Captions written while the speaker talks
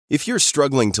If you're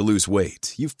struggling to lose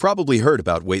weight, you've probably heard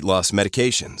about weight loss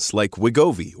medications like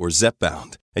Wegovy or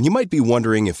Zepbound, and you might be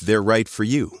wondering if they're right for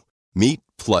you. Meet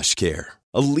PlushCare,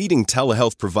 a leading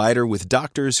telehealth provider with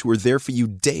doctors who are there for you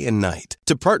day and night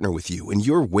to partner with you in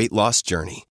your weight loss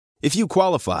journey. If you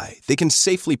qualify, they can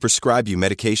safely prescribe you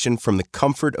medication from the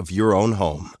comfort of your own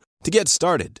home. To get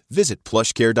started, visit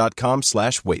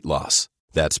plushcare.com/weightloss.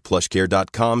 That's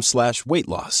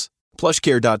plushcare.com/weightloss.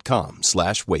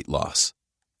 plushcare.com/weightloss.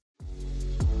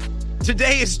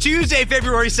 Today is Tuesday,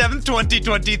 February 7th,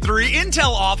 2023.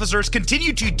 Intel officers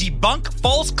continue to debunk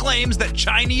false claims that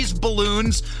Chinese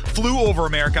balloons flew over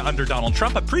America under Donald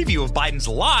Trump. A preview of Biden's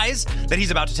lies that he's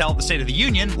about to tell at the State of the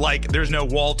Union, like there's no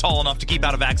wall tall enough to keep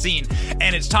out a vaccine,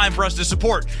 and it's time for us to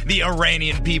support the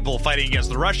Iranian people fighting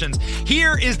against the Russians.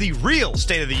 Here is the real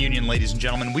State of the Union, ladies and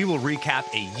gentlemen. We will recap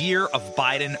a year of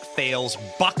Biden fails.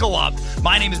 Buckle up.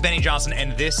 My name is Benny Johnson,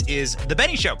 and this is The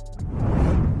Benny Show.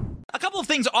 A couple of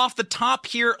things off the top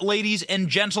here, ladies and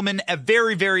gentlemen. A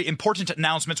very, very important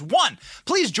announcements. One,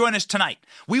 please join us tonight.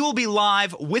 We will be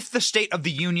live with the State of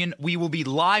the Union. We will be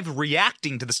live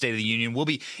reacting to the State of the Union. We'll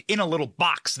be in a little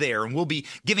box there, and we'll be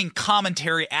giving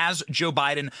commentary as Joe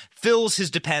Biden fills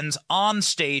his depends on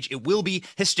stage. It will be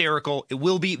hysterical. It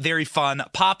will be very fun.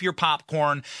 Pop your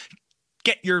popcorn.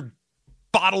 Get your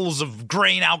bottles of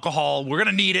grain alcohol. We're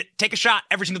going to need it. Take a shot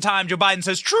every single time Joe Biden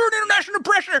says true international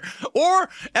pressure, or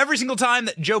every single time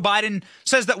that Joe Biden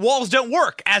says that walls don't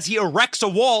work as he erects a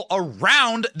wall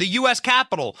around the U.S.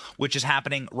 Capitol, which is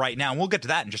happening right now. And we'll get to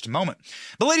that in just a moment.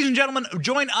 But ladies and gentlemen,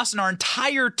 join us and our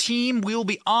entire team. We will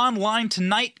be online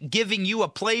tonight giving you a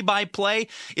play-by-play.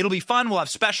 It'll be fun. We'll have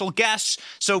special guests.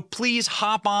 So please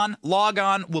hop on, log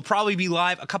on. We'll probably be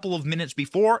live a couple of minutes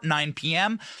before 9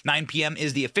 p.m. 9 p.m.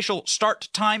 is the official start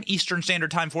time, Eastern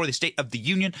Standard Time for the State of the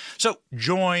Union. So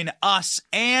join us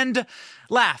and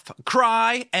laugh,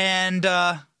 cry, and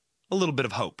a little bit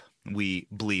of hope we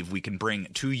believe we can bring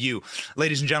to you.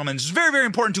 Ladies and gentlemen, it's very, very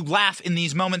important to laugh in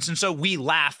these moments, and so we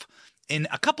laugh in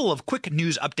a couple of quick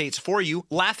news updates for you,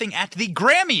 laughing at the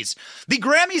Grammys. The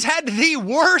Grammys had the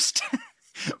worst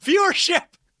viewership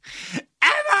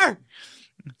ever.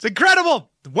 It's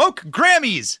incredible. The woke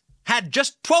Grammys had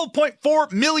just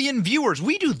 12.4 million viewers.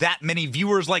 We do that many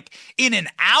viewers like in an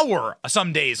hour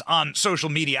some days on social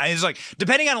media. It's like,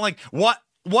 depending on like what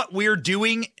we're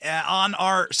doing on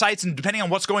our sites and depending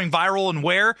on what's going viral and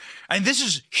where, and this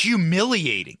is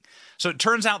humiliating. So it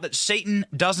turns out that Satan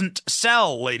doesn't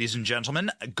sell, ladies and gentlemen.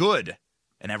 Good.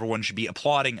 And everyone should be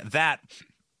applauding that.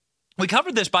 We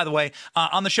covered this, by the way,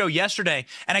 on the show yesterday,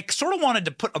 and I sort of wanted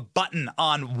to put a button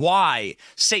on why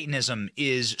Satanism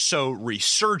is so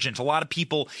resurgent. A lot of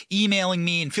people emailing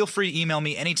me, and feel free to email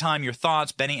me anytime your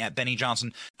thoughts, Benny at Benny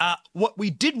Johnson. What we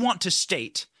did want to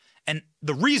state, and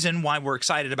the reason why we're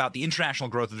excited about the international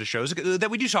growth of the show is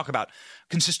that we do talk about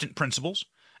consistent principles,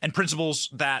 and principles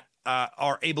that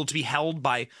are able to be held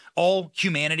by all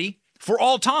humanity for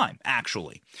all time,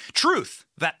 actually. Truth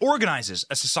that organizes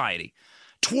a society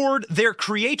toward their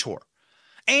creator,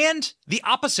 and the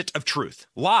opposite of truth,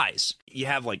 lies. You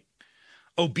have like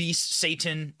obese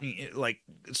Satan, like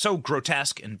so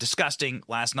grotesque and disgusting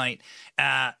last night.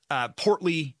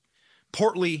 Portly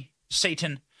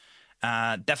Satan,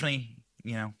 definitely,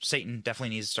 Satan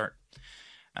definitely needs to start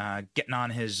getting on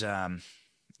his,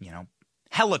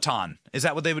 Peloton. Is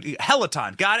that what they would do?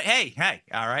 Peloton. Got it? Hey,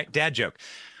 all right, dad joke.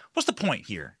 What's the point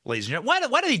here, ladies and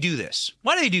gentlemen? Why do they do this?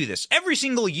 Why do they do this? Every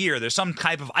single year, there's some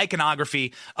type of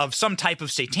iconography of some type of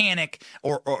satanic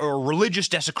or religious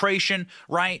desecration,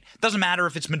 right? Doesn't matter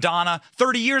if it's Madonna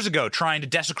 30 years ago trying to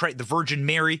desecrate the Virgin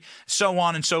Mary, so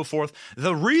on and so forth.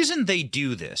 The reason they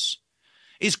do this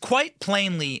is quite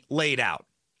plainly laid out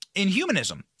in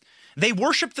humanism. They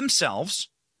worship themselves.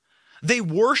 They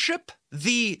worship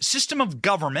the system of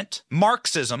government,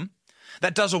 Marxism,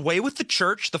 that does away with the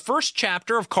church. The first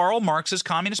chapter of Karl Marx's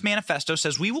Communist Manifesto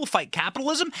says we will fight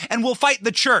capitalism and we'll fight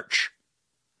the church.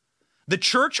 The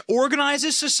church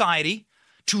organizes society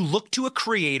to look to a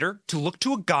creator, to look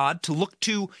to a God, to look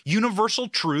to universal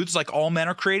truths like all men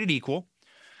are created equal,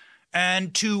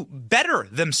 and to better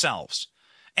themselves.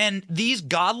 And these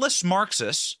godless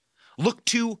Marxists look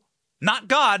to not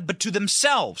God, but to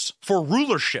themselves for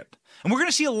rulership. And we're going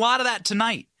to see a lot of that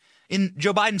tonight in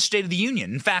Joe Biden's State of the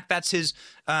Union. In fact, that's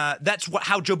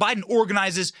how Joe Biden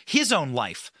organizes his own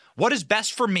life. What is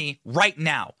best for me right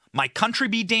now? My country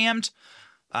be damned.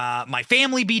 My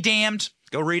family be damned.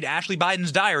 Go read Ashley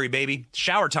Biden's diary, baby.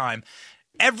 Shower time.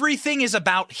 Everything is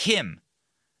about him.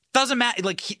 Doesn't matter.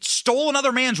 Like, he stole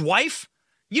another man's wife.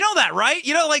 You know that, right?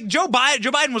 Like Joe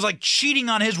Biden was like cheating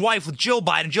on his wife with Jill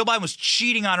Biden. Jill Biden was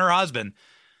cheating on her husband.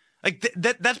 Like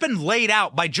that's been laid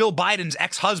out by Jill Biden's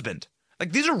ex-husband.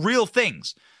 Like these are real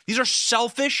things. These are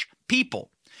selfish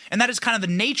people. And that is kind of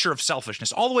the nature of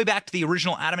selfishness, all the way back to the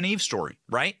original Adam and Eve story,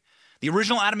 right? The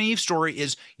original Adam and Eve story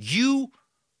is you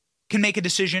can make a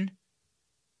decision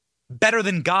better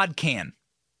than God can.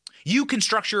 You can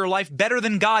structure your life better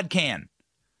than God can.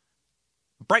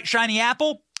 Bright, shiny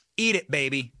apple, eat it,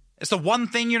 baby. It's the one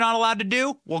thing you're not allowed to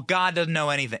do. Well, God doesn't know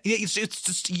anything. It's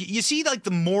just, you see, like the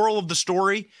moral of the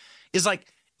story is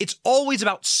like, it's always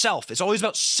about self. It's always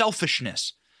about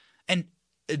selfishness and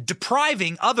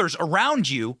depriving others around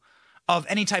you of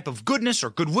any type of goodness or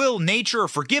goodwill, nature or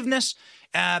forgiveness,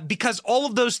 because all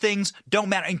of those things don't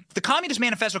matter. And the Communist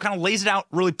Manifesto kind of lays it out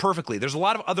really perfectly. There's a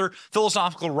lot of other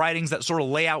philosophical writings that sort of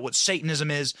lay out what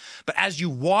Satanism is. But as you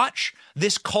watch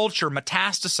this culture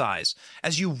metastasize,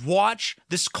 as you watch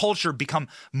this culture become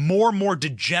more and more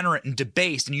degenerate and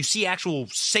debased, and you see actual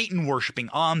Satan worshiping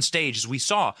on stage, as we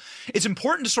saw, it's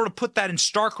important to sort of put that in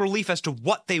stark relief as to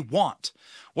what they want.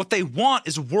 What they want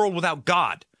is a world without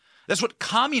God. That's what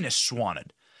communists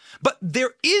wanted. But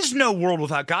there is no world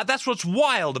without God. That's what's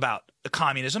wild about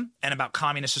communism and about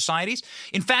communist societies.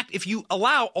 In fact, if you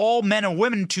allow all men and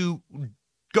women to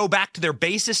go back to their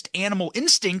basest animal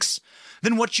instincts,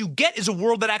 then what you get is a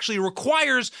world that actually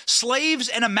requires slaves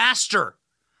and a master.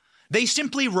 They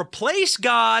simply replace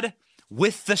God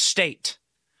with the state.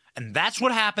 And that's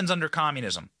what happens under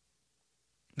communism.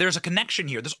 There's a connection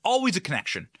here. There's always a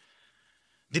connection.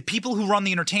 The people who run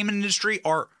the entertainment industry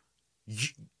are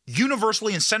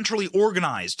universally and centrally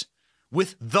organized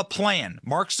with the plan.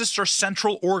 Marxists are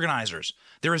central organizers.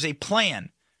 There is a plan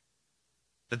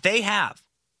that they have,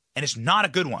 and it's not a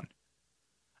good one.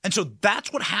 And so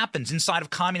that's what happens inside of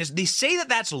communism. They say that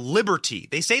that's liberty.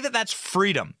 They say that that's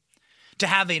freedom, to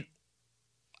have an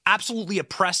absolutely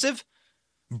oppressive,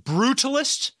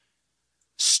 brutalist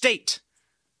state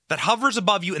that hovers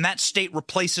above you, and that state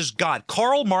replaces God.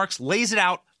 Karl Marx lays it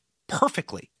out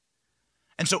perfectly.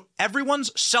 And so everyone's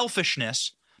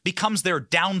selfishness becomes their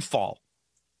downfall.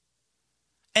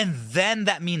 And then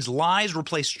that means lies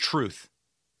replace truth.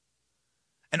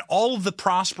 And all of the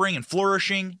prospering and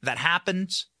flourishing that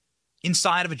happens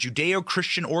inside of a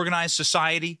Judeo-Christian organized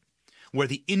society, where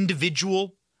the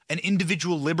individual and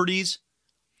individual liberties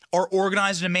are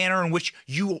organized in a manner in which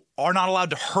you are not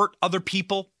allowed to hurt other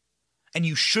people, and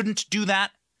you shouldn't do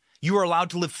that. You are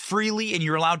allowed to live freely and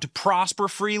you're allowed to prosper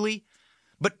freely,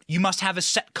 but you must have a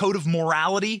set code of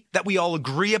morality that we all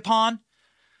agree upon.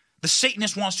 The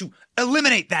Satanist wants to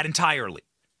eliminate that entirely.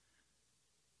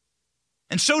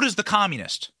 And so does the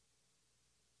communist.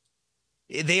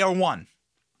 They are one.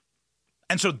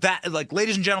 And so that, like,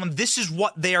 ladies and gentlemen, this is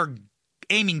what they are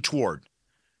aiming toward.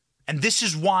 And this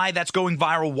is why that's going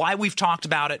viral, why we've talked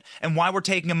about it, and why we're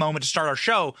taking a moment to start our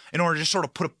show in order to sort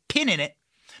of put a pin in it,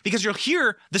 because you'll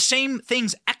hear the same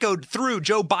things echoed through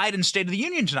Joe Biden's State of the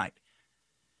Union tonight.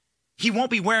 He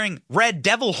won't be wearing red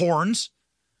devil horns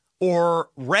or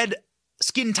red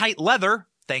skin-tight leather,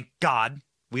 thank God.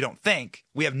 We don't think.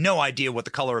 We have no idea what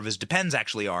the color of his Depends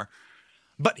actually are.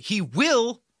 But he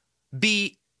will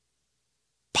be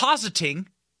positing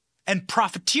and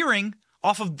profiteering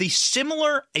off of a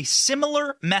similar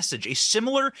message, a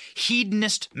similar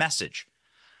hedonist message,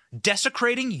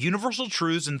 desecrating universal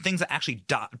truths and things that actually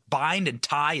bind and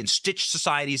tie and stitch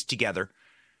societies together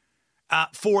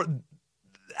for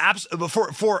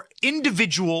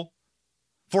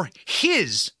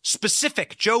his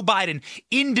specific Joe Biden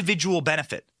individual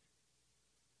benefit.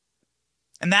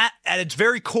 And that, at its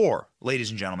very core, ladies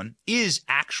and gentlemen, is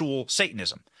actual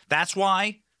Satanism. That's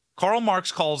why Karl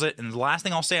Marx calls it, and the last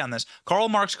thing I'll say on this, Karl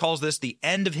Marx calls this the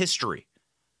end of history.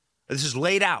 This is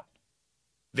laid out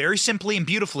very simply and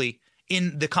beautifully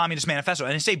in the Communist Manifesto.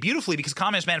 And I say beautifully because the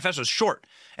Communist Manifesto is short,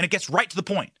 and it gets right to the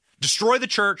point. Destroy the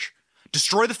church,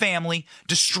 destroy the family,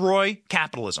 destroy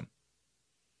capitalism.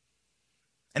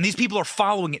 And these people are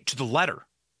following it to the letter.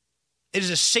 It is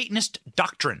a Satanist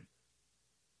doctrine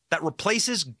that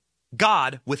replaces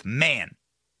God with man.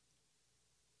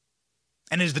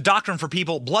 And it is the doctrine for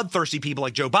people, bloodthirsty people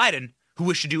like Joe Biden, who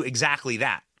wish to do exactly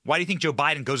that. Why do you think Joe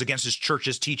Biden goes against his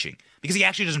church's teaching? Because he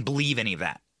actually doesn't believe any of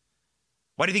that.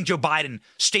 Why do you think Joe Biden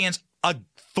stands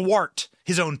athwart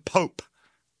his own pope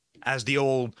as the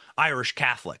old Irish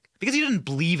Catholic? Because he doesn't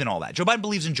believe in all that. Joe Biden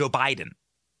believes in Joe Biden.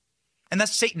 And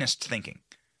that's Satanist thinking.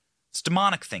 It's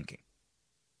demonic thinking.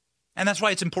 And that's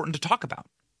why it's important to talk about,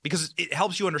 because it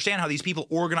helps you understand how these people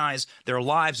organize their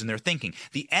lives and their thinking.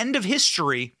 The end of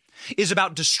history is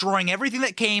about destroying everything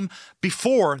that came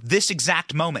before this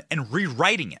exact moment and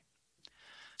rewriting it.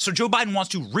 So Joe Biden wants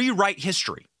to rewrite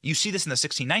history. You see this in the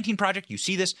 1619 Project. You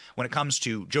see this when it comes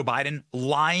to Joe Biden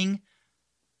lying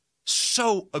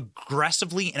so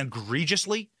aggressively and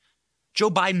egregiously. Joe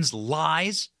Biden's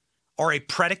lies are a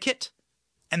predicate,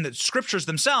 and the scriptures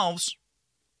themselves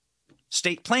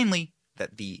state plainly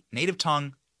that the native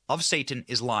tongue of Satan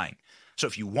is lying. So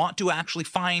if you want to actually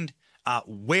find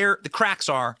where the cracks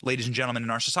are, ladies and gentlemen, in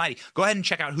our society, go ahead and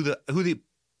check out who the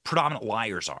predominant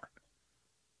liars are.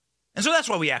 And so that's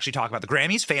why we actually talk about the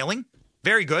Grammys failing.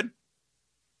 Very good,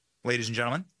 ladies and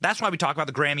gentlemen. That's why we talk about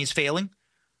the Grammys failing.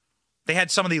 They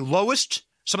had some of the lowest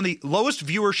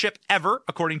viewership ever,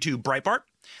 according to Breitbart.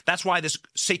 That's why this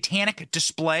satanic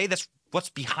display, that's what's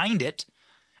behind it.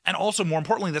 And also, more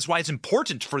importantly, that's why it's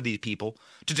important for these people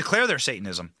to declare their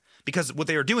Satanism. Because what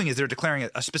they are doing is they're declaring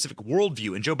a specific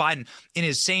worldview. And Joe Biden, in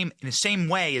his same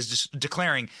way, is just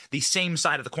declaring the same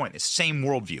side of the coin, the same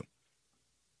worldview.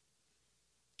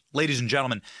 Ladies and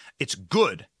gentlemen, it's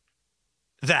good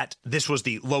that this was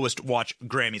the lowest watch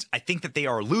Grammys. I think that they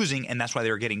are losing, and that's why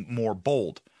they're getting more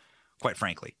bold, quite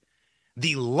frankly.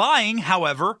 The lying,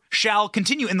 however, shall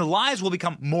continue, and the lies will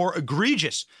become more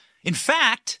egregious. In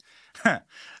fact,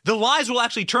 the lies will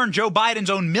actually turn Joe Biden's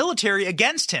own military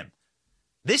against him.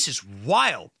 This is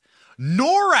wild.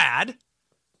 NORAD,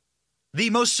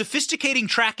 the most sophisticated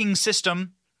tracking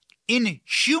system in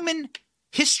human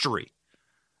history,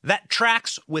 that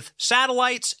tracks with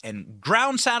satellites and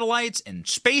ground satellites and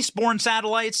spaceborne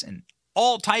satellites and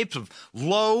all types of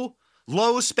low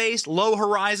space, low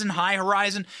horizon, high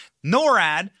horizon.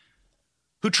 NORAD,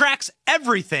 who tracks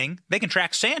everything. They can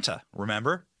track Santa,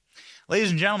 remember?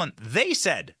 Ladies and gentlemen, they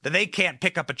said that they can't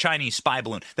pick up a Chinese spy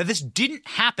balloon, that this didn't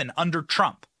happen under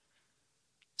Trump.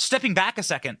 Stepping back a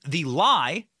second, the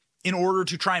lie, in order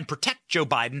to try and protect Joe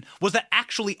Biden, was that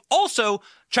actually also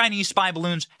Chinese spy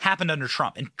balloons happened under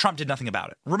Trump, and Trump did nothing about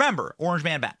it. Remember, Orange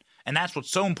Man Bat. And that's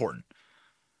what's so important.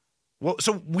 Well,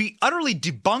 so we utterly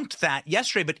debunked that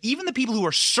yesterday, but even the people who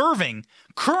are serving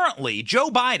currently Joe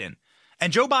Biden,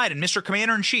 and Joe Biden, Mr.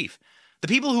 Commander-in-Chief, the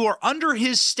people who are under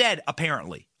his stead,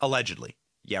 apparently, allegedly.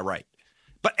 Yeah, right.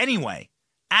 But anyway,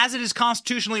 as it is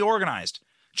constitutionally organized,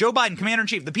 Joe Biden,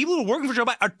 Commander-in-Chief, the people who are working for Joe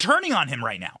Biden are turning on him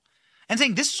right now and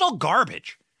saying, this is all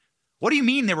garbage. What do you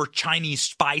mean there were Chinese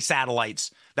spy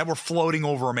satellites that were floating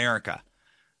over America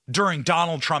during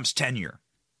Donald Trump's tenure?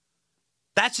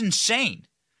 That's insane.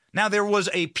 Now, there was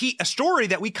a story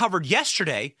that we covered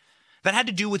yesterday that had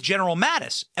to do with General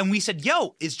Mattis. And we said,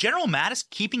 yo, is General Mattis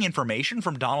keeping information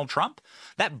from Donald Trump?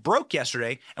 That broke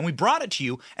yesterday, and we brought it to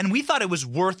you, and we thought it was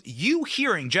worth you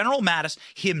hearing General Mattis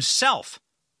himself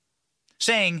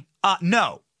saying,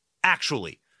 no,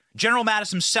 actually. General Mattis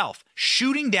himself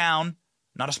shooting down,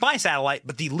 not a spy satellite,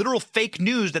 but the literal fake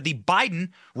news that the Biden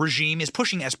regime is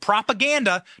pushing as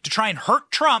propaganda to try and hurt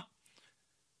Trump,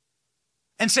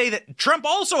 and say that Trump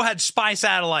also had spy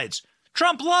satellites.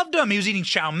 Trump loved him. He was eating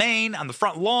chow mein on the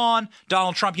front lawn.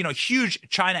 Donald Trump, huge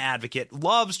China advocate,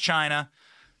 loves China.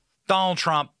 Donald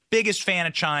Trump, biggest fan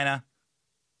of China.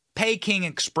 Peking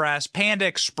Express, Panda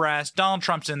Express. Donald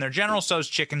Trump's in there. General Tso's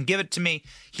chicken. Give it to me.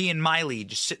 He and Miley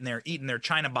just sitting there eating their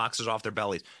China boxes off their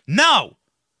bellies. No!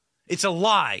 It's a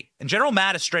lie. And General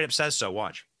Mattis straight up says so.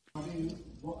 Watch.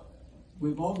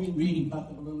 We've all been reading about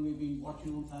the balloon. We've been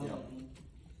watching on television.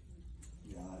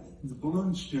 The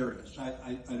balloon's serious.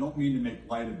 I don't mean to make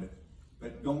light of it,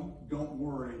 but don't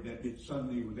worry that it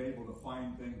suddenly was able to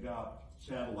find things out.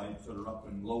 Satellites that are up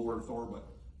in low Earth orbit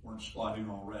weren't spotting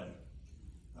already.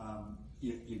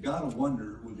 You got to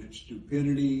wonder, was it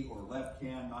stupidity or left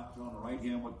hand not telling the right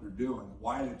hand what they're doing?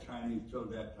 Why the Chinese chose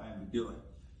that time to do it?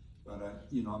 But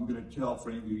I'm going to tell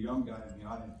for any of you young guys in the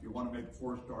audience, if you want to make a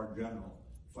 4-star general,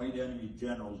 fight enemy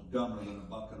generals dumber than a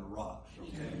bucket of rocks.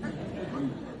 Okay?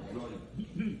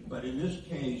 Brilliant. But in this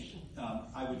case,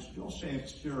 I would still say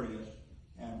it's serious,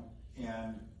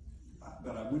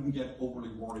 but I wouldn't get overly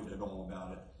worried at all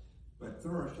about it. But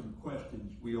there are some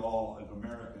questions we all, as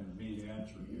Americans, need to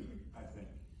answer. I think,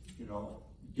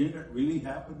 did it really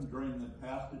happen during the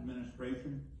past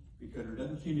administration? Because there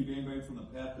doesn't seem to be anybody from the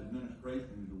past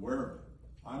administration who's aware of it.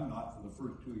 I'm not for the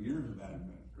first 2 years of that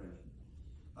administration.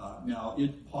 Now,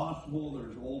 it's possible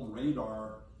there's old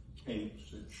radar tapes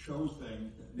that show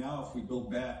things that now if we go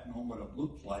back and know what it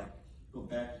looks like, go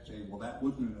back and say, well, that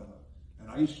wasn't an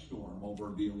ice storm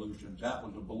over the Aleutians. That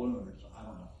was a balloon or something. I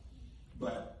don't know.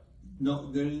 But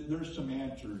no, there's some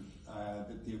answers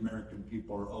that the American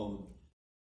people are owed.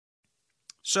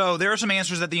 So there are some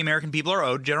answers that the American people are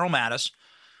owed. General Mattis.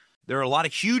 There are a lot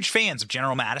of huge fans of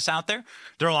General Mattis out there.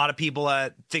 There are a lot of people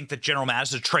that think that General Mattis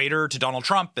is a traitor to Donald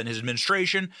Trump and his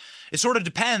administration. It sort of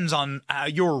depends on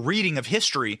your reading of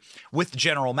history with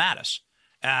General Mattis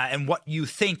and what you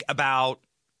think about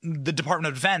the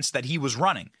Department of Defense that he was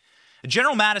running.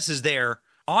 General Mattis is there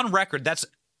on record. That's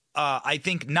I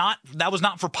think that was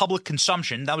not for public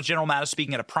consumption. That was General Mattis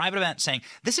speaking at a private event saying,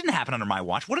 this didn't happen under my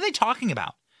watch. What are they talking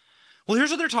about? Well,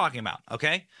 here's what they're talking about,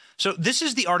 okay? So this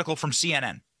is the article from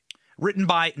CNN, written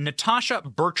by Natasha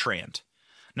Bertrand.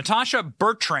 Natasha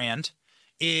Bertrand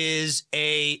is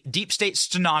a deep state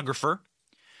stenographer.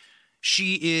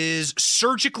 She is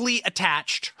surgically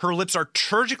attached. Her lips are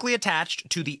surgically attached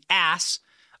to the ass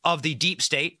of the deep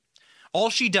state. All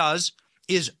she does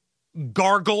is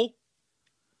gargle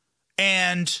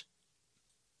and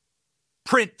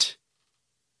print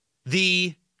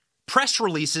the press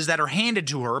releases that are handed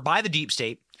to her by the deep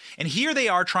state. And here they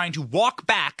are trying to walk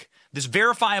back this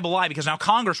verifiable lie because now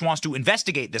Congress wants to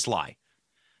investigate this lie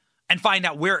and find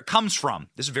out where it comes from.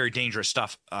 This is very dangerous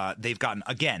stuff. They've gotten,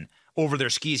 again, over their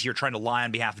skis here trying to lie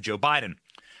on behalf of Joe Biden.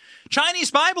 Chinese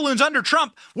spy balloons under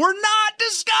Trump were not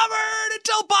discovered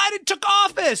until Biden took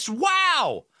office.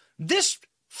 Wow. This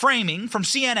framing from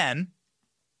CNN,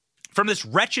 from this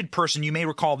wretched person, you may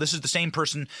recall, this is the same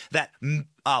person that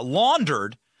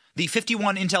laundered the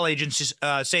 51 intel agencies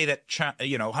say that,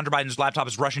 Hunter Biden's laptop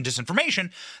is Russian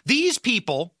disinformation. These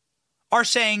people are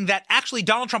saying that actually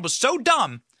Donald Trump was so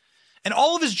dumb, and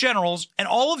all of his generals and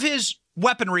all of his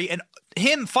weaponry and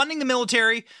him funding the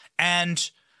military and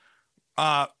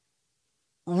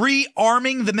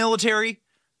rearming the military,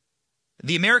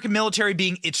 the American military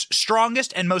being its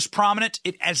strongest and most prominent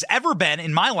it has ever been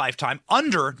in my lifetime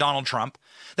under Donald Trump,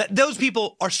 that those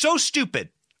people are so stupid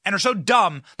and are so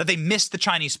dumb that they missed the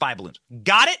Chinese spy balloons.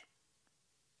 Got it?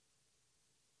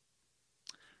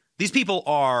 These people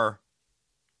are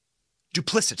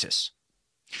duplicitous.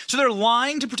 So they're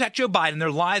lying to protect Joe Biden. Their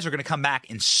lies are going to come back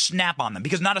and snap on them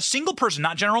because not a single person,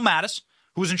 not General Mattis,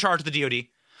 who was in charge of the DOD,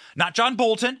 not John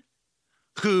Bolton,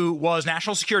 who was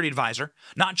National Security Advisor,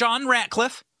 not John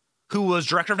Ratcliffe, who was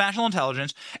Director of National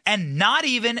Intelligence, and not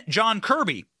even John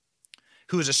Kirby,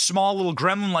 who is a small little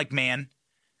gremlin-like man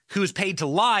who is paid to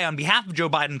lie on behalf of Joe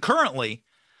Biden currently,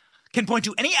 can point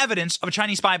to any evidence of a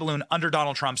Chinese spy balloon under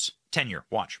Donald Trump's tenure.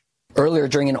 Watch. Earlier,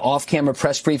 during an off-camera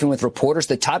press briefing with reporters,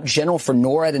 the top general for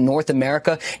NORAD in North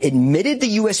America admitted the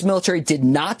U.S. military did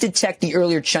not detect the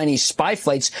earlier Chinese spy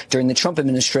flights during the Trump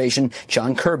administration.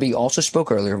 John Kirby also spoke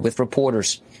earlier with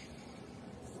reporters.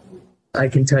 I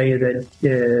can tell you that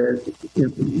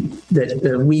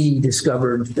we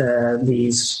discovered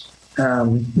these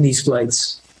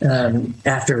flights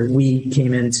after we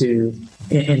came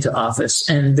into office,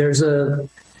 and there's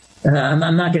I'm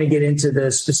not going to get into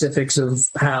the specifics of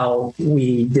how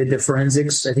we did the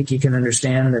forensics. I think you can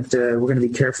understand that we're going to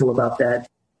be careful about that.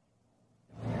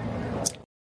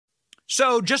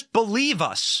 So just believe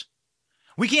us.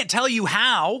 We can't tell you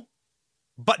how,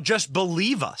 but just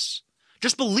believe us.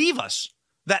 Just believe us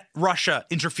that Russia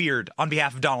interfered on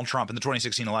behalf of Donald Trump in the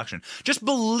 2016 election. Just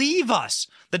believe us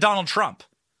that Donald Trump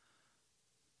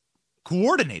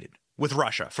coordinated with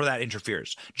Russia for that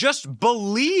interference. Just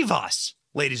believe us,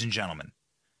 ladies and gentlemen,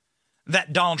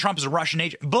 that Donald Trump is a Russian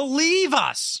agent. Believe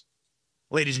us,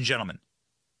 ladies and gentlemen,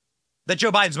 that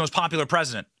Joe Biden's the most popular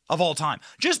president of all time.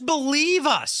 Just believe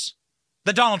us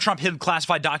that Donald Trump hid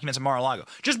classified documents at Mar-a-Lago.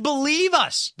 Just believe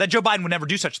us that Joe Biden would never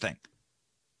do such a thing.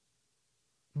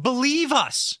 Believe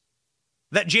us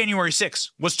that January 6th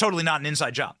was totally not an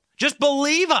inside job. Just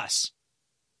believe us.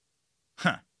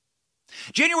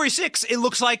 January 6th, it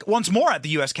looks like once more at the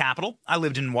U.S. Capitol. I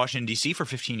lived in Washington, D.C. for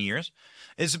 15 years.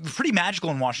 It's pretty magical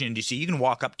in Washington, D.C. You can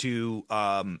walk up to,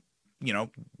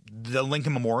 the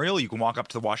Lincoln Memorial. You can walk up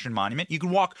to the Washington Monument. You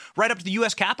can walk right up to the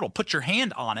U.S. Capitol, put your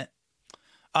hand on it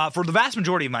for the vast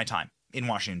majority of my time in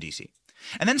Washington, D.C.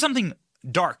 And then something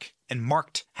dark and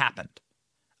marked happened.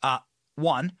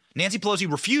 One, Nancy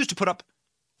Pelosi refused to put up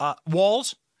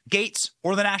walls, gates,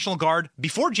 or the National Guard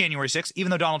before January 6th, even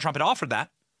though Donald Trump had offered that.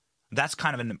 That's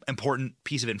kind of an important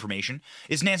piece of information.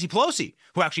 It's Nancy Pelosi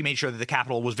who actually made sure that the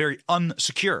Capitol was very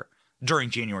unsecure during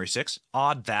January 6th.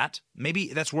 Odd that.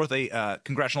 Maybe that's worth a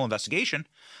congressional investigation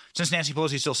since Nancy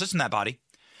Pelosi still sits in that body.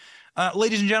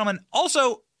 Ladies and gentlemen,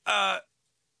 also,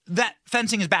 that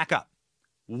fencing is back up.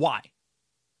 Why?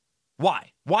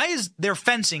 Why? Why is there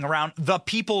fencing around the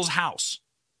people's house?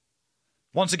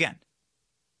 Once again.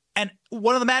 And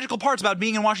one of the magical parts about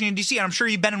being in Washington, D.C., and I'm sure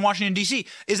you've been in Washington, D.C.,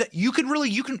 is that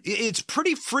it's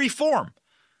pretty free form.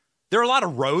 There are a lot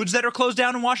of roads that are closed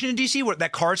down in Washington, D.C.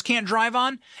 that cars can't drive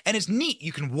on. And it's neat.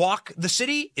 You can walk the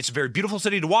city. It's a very beautiful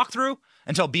city to walk through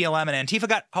until BLM and Antifa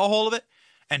got a hold of it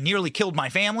and nearly killed my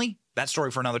family. That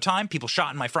story for another time. People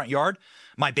shot in my front yard.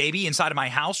 My baby inside of my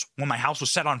house when my house was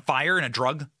set on fire in a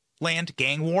drug land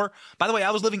gang war. By the way,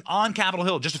 I was living on Capitol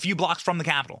Hill, just a few blocks from the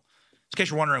Capitol. In case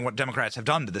you're wondering what Democrats have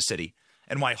done to the city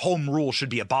and why home rule should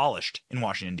be abolished in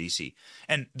Washington, D.C.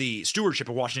 And the stewardship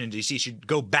of Washington, D.C. should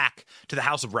go back to the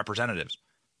House of Representatives.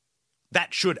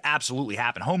 That should absolutely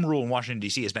happen. Home rule in Washington,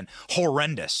 D.C. has been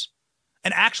horrendous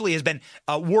and actually has been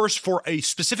worse for a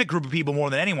specific group of people more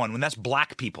than anyone, when that's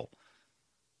black people.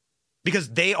 Because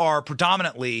they are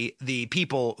predominantly the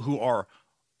people who are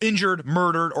injured,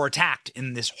 murdered, or attacked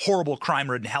in this horrible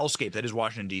crime-ridden hellscape that is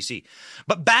Washington, D.C.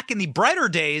 But back in the brighter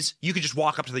days, you could just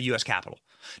walk up to the U.S. Capitol.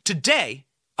 Today,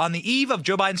 on the eve of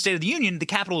Joe Biden's State of the Union, the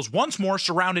Capitol is once more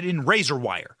surrounded in razor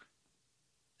wire.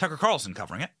 Tucker Carlson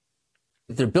covering it.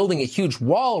 They're building a huge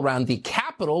wall around the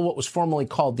Capitol. What was formerly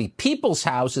called the People's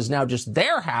House is now just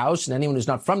their house, and anyone who's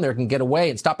not from there can get away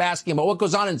and stop asking about what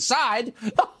goes on inside.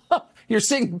 You're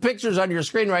seeing pictures on your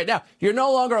screen right now. You're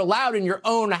no longer allowed in your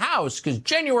own house because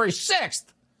January 6th.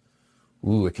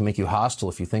 Ooh, it can make you hostile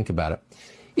if you think about it.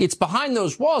 It's behind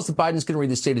those walls that Biden's going to read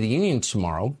the State of the Union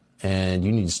tomorrow, and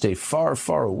you need to stay far,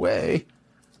 far away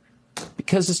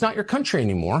because it's not your country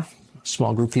anymore. A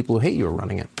small group of people who hate you are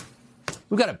running it.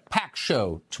 We've got a packed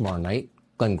show tomorrow night.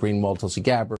 Glenn Greenwald, Tulsi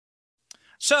Gabbard.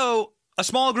 So a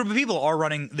small group of people are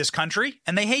running this country,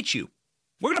 and they hate you.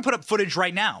 We're going to put up footage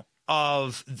right now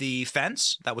of the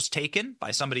fence that was taken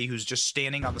by somebody who's just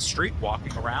standing on the street,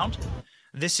 walking around.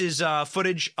 This is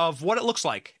footage of what it looks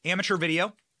like. Amateur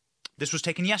video. This was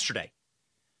taken yesterday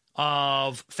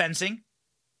of fencing,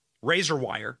 razor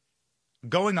wire,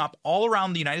 going up all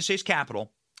around the United States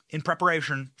Capitol in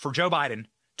preparation for Joe Biden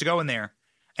to go in there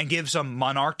and give some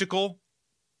monarchical,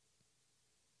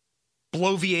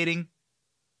 bloviating,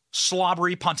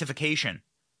 slobbery pontification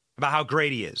about how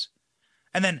great he is.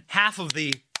 And then half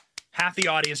the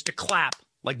audience to clap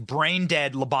like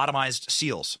brain-dead, lobotomized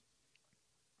seals.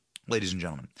 Ladies and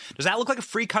gentlemen, does that look like a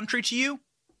free country to you?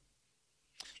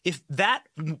 If that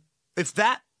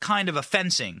kind of a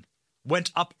fencing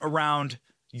went up around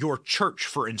your church,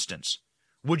 for instance,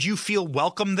 would you feel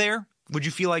welcome there? Would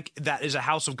you feel like that is a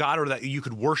house of God or that you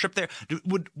could worship there?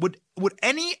 Would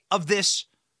any of this,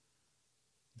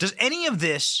 does any of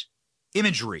this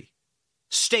imagery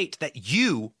state that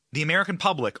you, the American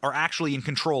public, are actually in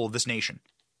control of this nation,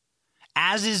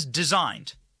 as is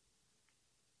designed?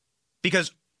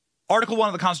 Because Article 1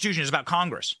 of the Constitution is about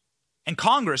Congress, and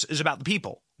Congress is about the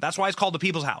people. That's why it's called the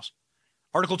People's House.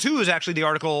 Article 2 is actually the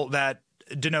article that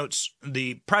denotes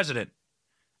the president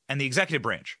and the executive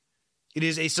branch. It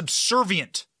is a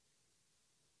subservient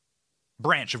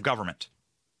branch of government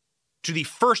to the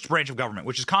first branch of government,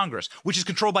 which is Congress, which is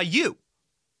controlled by you.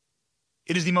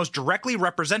 It is the most directly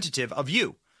representative of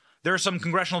you. There are some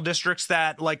congressional districts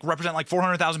that represent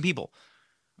 400,000 people.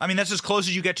 I mean, that's as close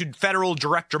as you get to federal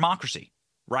direct democracy,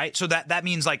 right? So that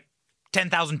means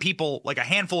 10,000 people, a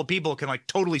handful of people can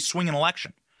totally swing an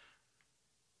election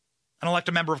and elect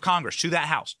a member of Congress to that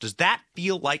house. Does that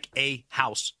feel like a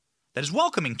house that is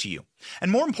welcoming to you?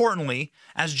 And more importantly,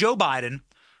 as Joe Biden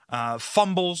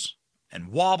fumbles and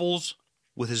wobbles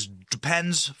with his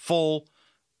depends full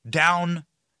down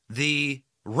the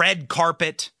red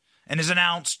carpet and is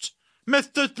announced,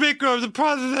 "Mr. Speaker, the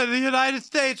President of the United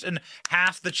States," and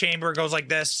half the chamber goes like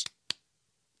this.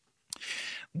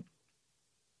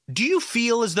 Do you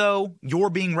feel as though you're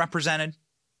being represented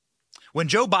when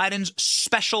Joe Biden's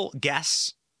special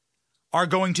guests are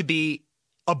going to be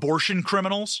abortion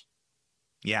criminals?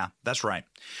 Yeah, that's right.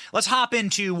 Let's hop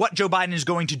into what Joe Biden is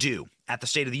going to do at the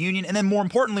State of the Union, and then more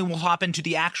importantly, we'll hop into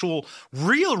the actual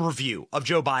real review of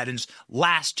Joe Biden's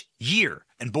last year.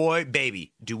 And boy,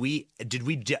 baby, did we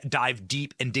dive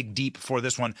deep and dig deep for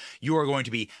this one. You are going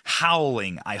to be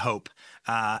howling, I hope,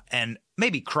 and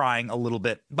maybe crying a little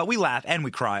bit. But we laugh and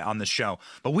we cry on this show.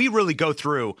 But we really go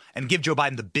through and give Joe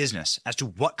Biden the business as to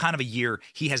what kind of a year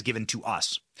he has given to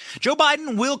us. Joe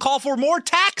Biden will call for more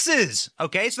taxes.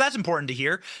 Okay, so that's important to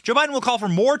hear. Joe Biden will call for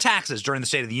more taxes during the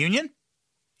State of the Union.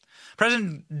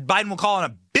 President Biden will call on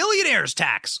a billionaire's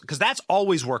tax, because that's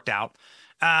always worked out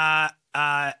ahead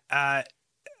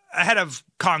of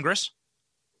Congress.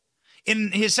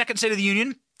 In his second State of the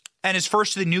Union and his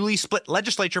first to the newly split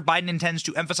legislature, Biden intends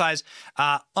to emphasize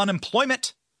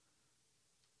unemployment.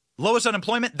 Lowest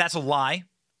unemployment, that's a lie.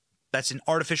 That's an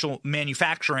artificial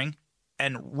manufacturing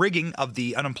and rigging of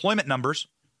the unemployment numbers.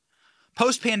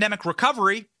 Post-pandemic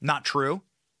recovery, not true.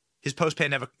 His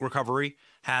post-pandemic recovery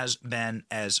has been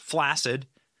as flaccid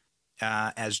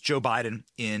as Joe Biden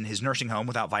in his nursing home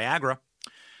without Viagra.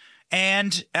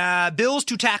 And bills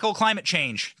to tackle climate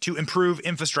change to improve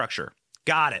infrastructure.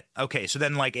 Got it. Okay, so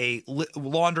then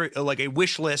a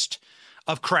wish list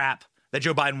of crap that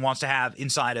Joe Biden wants to have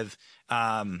inside of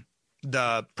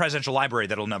the presidential library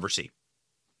that he'll never see.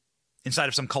 Inside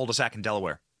of some cul-de-sac in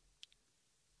Delaware,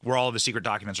 where all of his secret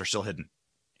documents are still hidden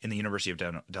in the University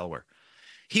of Delaware.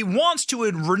 He wants to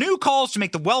renew calls to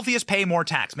make the wealthiest pay more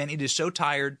tax. Man, it is so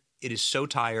tired. It is so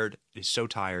tired. It is so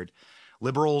tired.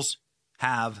 Liberals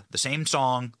have the same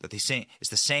song that they sing. It's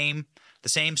the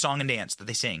same song and dance that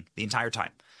they sing the entire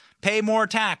time. Pay more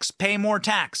tax, pay more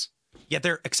tax. Yet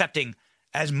they're accepting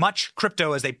as much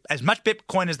crypto as much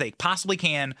Bitcoin as they possibly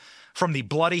can from the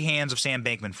bloody hands of Sam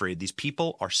Bankman-Fried. These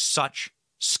people are such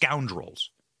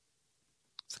scoundrels.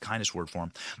 It's the kindest word for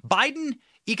them. Biden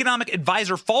economic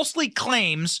advisor falsely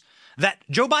claims that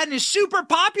Joe Biden is super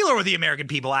popular with the American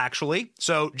people, actually.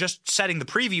 So just setting the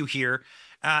preview here,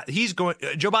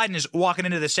 Joe Biden is walking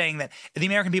into this saying that the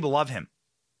American people love him.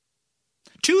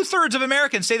 2/3 of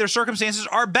Americans say their circumstances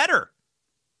are better.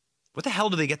 What the hell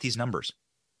do they get these numbers?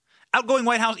 Outgoing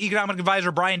White House economic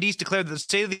advisor Brian Deese declared that the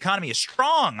state of the economy is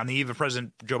strong on the eve of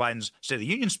President Joe Biden's State of the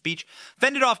Union speech,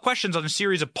 fended off questions on a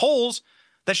series of polls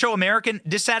that show American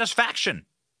dissatisfaction.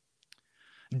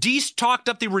 Deese talked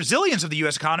up the resilience of the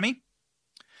U.S. economy,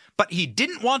 but he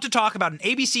didn't want to talk about an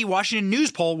ABC Washington News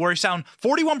poll where he found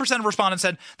 41% of respondents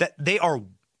said that they are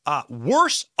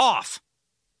worse off.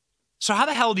 So how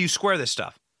the hell do you square this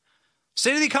stuff?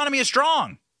 State of the economy is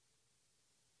strong,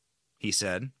 he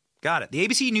said. Got it. The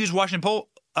ABC News Washington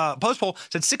Post poll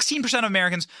said 16% of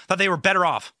Americans thought they were better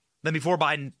off than before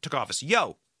Biden took office.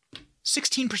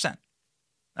 16%.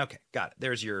 Okay, got it.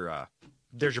 There's your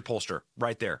pollster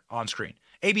right there on screen.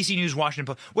 ABC News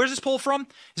Washington Post. Where's this poll from?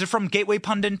 Is it from Gateway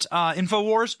Pundit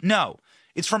InfoWars? No.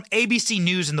 It's from ABC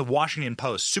News and the Washington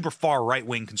Post. Super far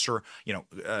right-wing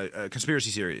conspiracy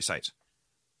theory sites.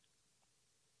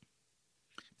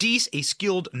 Deese, a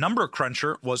skilled number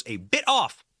cruncher, was a bit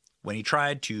off when he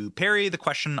tried to parry the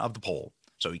question of the poll.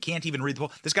 So he can't even read the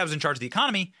poll. This guy was in charge of the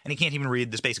economy, and he can't even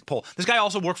read this basic poll. This guy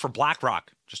also worked for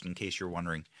BlackRock, just in case you're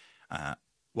wondering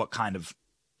what kind of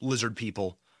lizard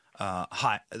people,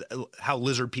 how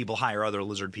lizard people hire other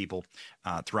lizard people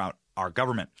throughout our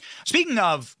government. Speaking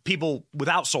of people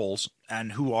without souls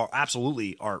and who are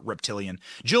absolutely reptilian,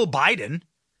 Jill Biden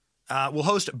will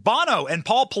host Bono and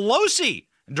Paul Pelosi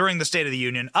during the State of the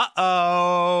Union.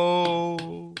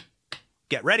 Uh-oh.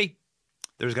 Get ready.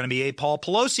 There's going to be a Paul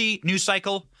Pelosi news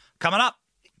cycle coming up.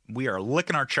 We are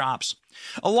licking our chops.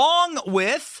 Along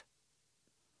with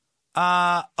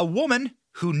a woman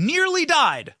who nearly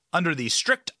died under the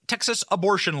strict Texas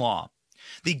abortion law.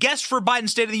 The guest for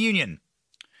Biden's State of the Union.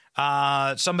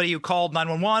 Somebody who called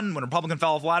 911 when a Republican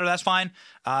fell off the ladder, that's fine.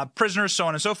 Prisoners, so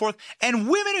on and so forth. And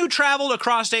women who traveled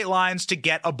across state lines to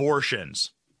get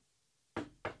abortions.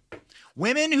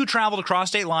 Women who traveled across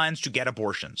state lines to get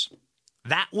abortions.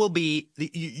 That will be,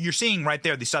 you're seeing right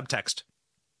there the subtext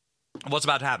of what's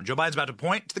about to happen. Joe Biden's about to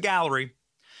point to the gallery,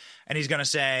 and he's going to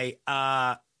say,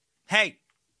 hey,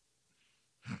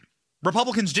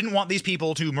 Republicans didn't want these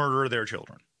people to murder their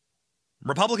children.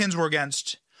 Republicans were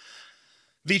against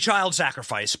the child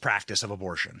sacrifice practice of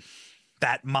abortion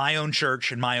that my own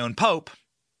church and my own pope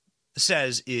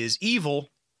says is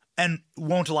evil and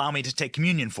won't allow me to take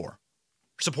communion for,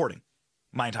 supporting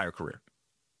my entire career.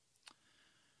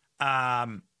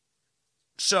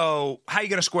 So how are you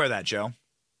going to square that, Joe?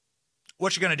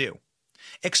 What you going to do?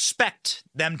 Expect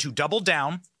them to double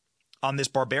down on this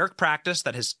barbaric practice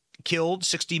that has killed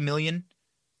 60 million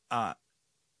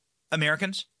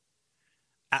Americans,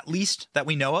 at least that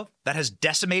we know of, that has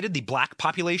decimated the black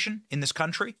population in this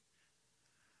country,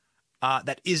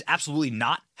 that is absolutely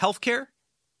not healthcare,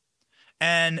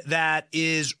 and that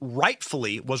was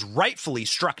rightfully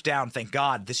struck down, thank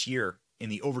God, this year in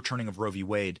the overturning of Roe v.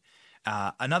 Wade.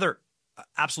 Another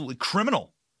absolutely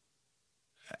criminal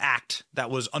act that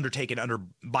was undertaken under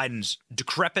Biden's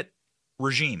decrepit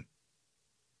regime.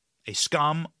 A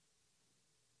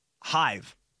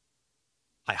hive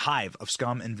of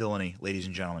scum and villainy, ladies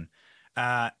and gentlemen.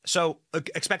 So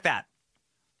expect that.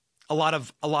 A lot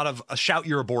of shout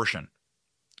your abortion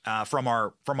from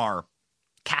our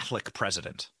Catholic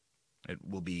president. It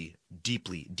will be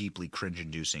deeply, deeply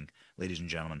cringe-inducing, ladies and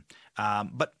gentlemen.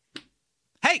 But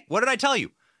hey, what did I tell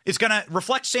you? It's going to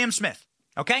reflect Sam Smith,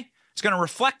 okay? It's going to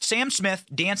reflect Sam Smith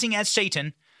dancing as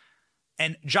Satan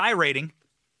and gyrating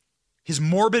his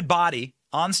morbid body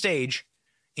on stage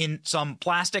in some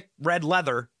plastic red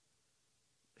leather,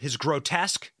 his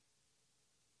grotesque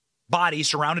body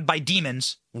surrounded by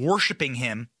demons worshiping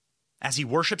him as he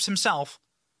worships himself.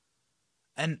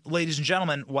 And ladies and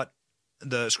gentlemen, what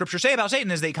the scriptures say about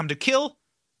Satan is they come to kill,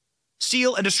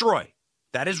 steal, and destroy.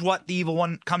 That is what the evil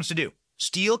one comes to do.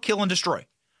 Steal, kill, and destroy.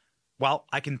 Well,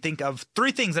 I can think of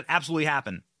 3 things that absolutely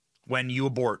happen when you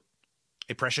abort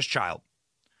a precious child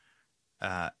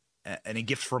and a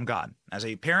gift from God. As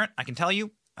a parent, I can tell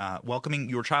you, welcoming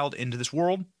your child into this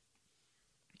world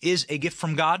is a gift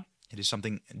from God. It is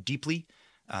something deeply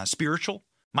spiritual.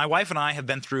 My wife and I have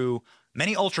been through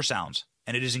many ultrasounds,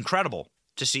 and it is incredible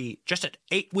to see, just at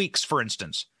 8 weeks, for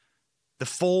instance, the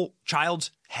full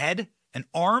child's head and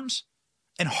arms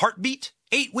and heartbeat.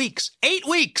 8 weeks. 8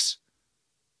 weeks!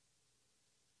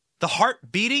 The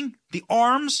heart beating, the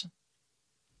arms.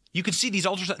 You can see these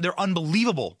ultrasounds. They're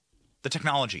unbelievable, the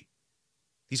technology.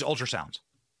 These ultrasounds.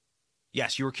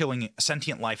 Yes, you are killing a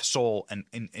sentient life, soul, and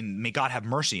may God have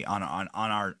mercy on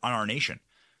our nation.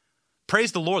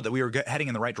 Praise the Lord that we are heading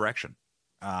in the right direction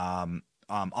on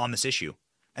this issue.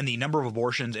 And the number of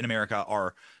abortions in America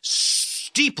are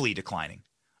steeply declining,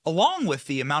 along with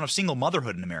the amount of single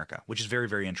motherhood in America, which is very,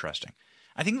 very interesting.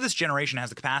 I think this generation has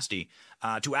the capacity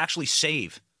to actually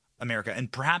save America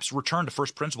and perhaps return to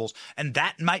first principles. And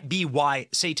that might be why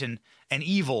Satan and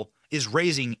evil is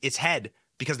raising its head,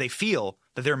 because they feel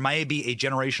that there may be a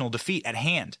generational defeat at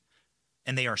hand.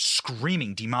 And they are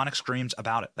screaming demonic screams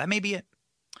about it. That may be it.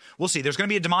 We'll see. There's going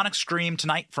to be a demonic scream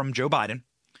tonight from Joe Biden.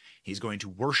 He's going to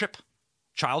worship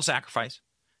child sacrifice.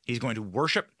 He's going to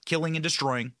worship killing and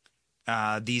destroying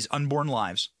these unborn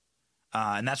lives.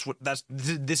 And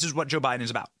this is what Joe Biden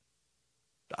is about.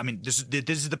 I mean, this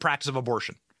is the practice of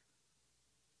abortion.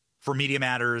 For Media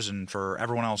Matters and for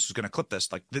everyone else who's going to clip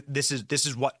this, like this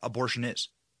is what abortion is.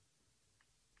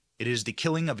 It is the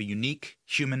killing of a unique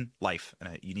human life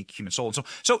and a unique human soul. And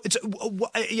so it's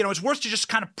it's worth to just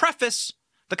kind of preface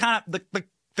the kind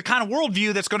of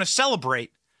worldview that's going to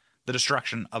celebrate the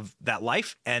destruction of that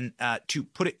life and to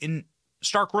put it in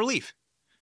stark relief.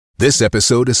 This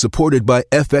episode is supported by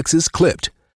FX's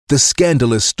Clipped, the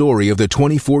scandalous story of the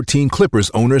 2014 Clippers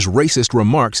owner's racist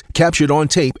remarks captured on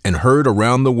tape and heard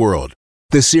around the world.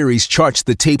 The series charts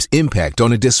the tape's impact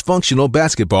on a dysfunctional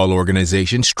basketball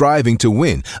organization striving to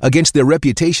win against their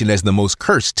reputation as the most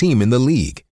cursed team in the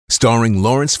league. Starring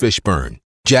Lawrence Fishburne,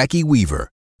 Jackie Weaver,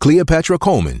 Cleopatra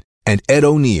Coleman, and Ed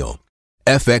O'Neill.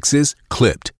 FX's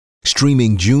Clipped,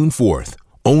 streaming June 4th,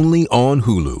 only on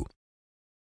Hulu.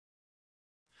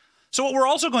 So what we're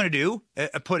also going to do,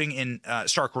 putting in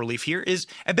stark relief here, is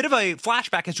a bit of a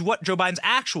flashback as to what Joe Biden's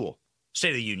actual State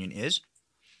of the Union is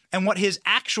and what his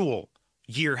actual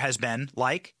year has been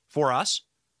like for us,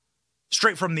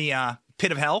 straight from the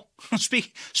pit of hell.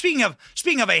 Speaking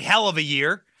of a hell of a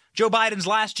year, Joe Biden's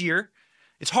last year,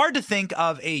 it's hard to think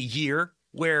of a year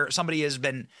where somebody has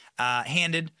been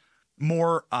handed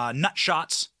more nut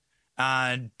shots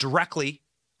directly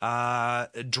to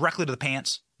the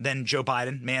pants than Joe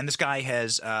Biden. Man, this guy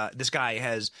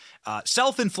has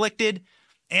self-inflicted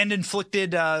and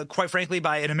inflicted, quite frankly,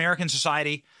 by an American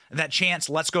society, that chants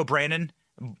 "Let's go, Brandon,"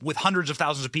 with hundreds of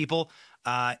thousands of people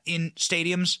in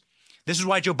stadiums. This is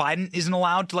why Joe Biden isn't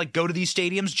allowed to go to these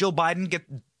stadiums. Joe Biden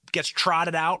gets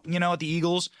trotted out, at the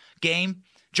Eagles game.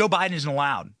 Joe Biden isn't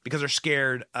allowed because they're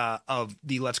scared of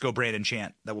the "Let's go, Brandon"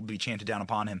 chant that will be chanted down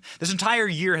upon him. This entire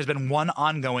year has been one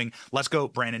ongoing "Let's go,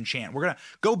 Brandon" chant. We're going to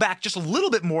go back just a little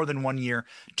bit more than 1 year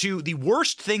to the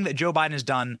worst thing that Joe Biden has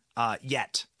done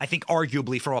yet, I think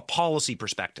arguably from a policy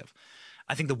perspective.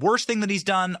 I think the worst thing that he's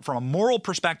done from a moral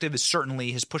perspective is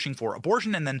certainly his pushing for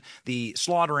abortion and then the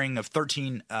slaughtering of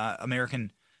 13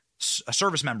 American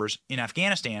service members in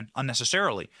Afghanistan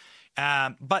unnecessarily.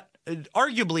 But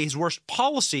arguably his worst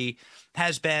policy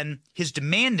has been his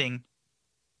demanding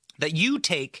that you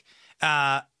take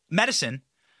medicine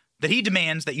that he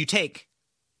demands that you take,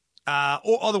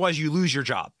 or otherwise you lose your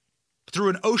job, through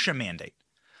an OSHA mandate.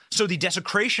 So the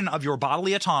desecration of your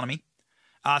bodily autonomy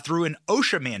through an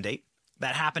OSHA mandate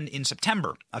that happened in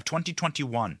September of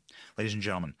 2021, ladies and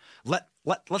gentlemen.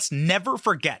 Let's never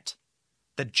forget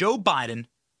that Joe Biden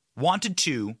wanted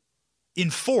to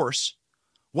enforce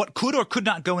what could or could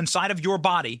not go inside of your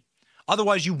body.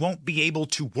 Otherwise, you won't be able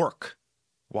to work.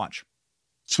 Watch.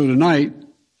 So tonight,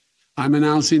 I'm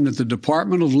announcing that the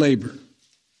Department of Labor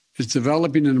is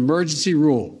developing an emergency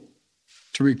rule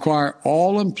to require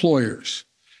all employers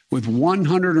with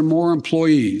 100 or more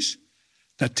employees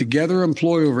that together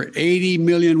employ over 80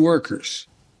 million workers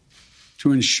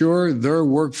to ensure their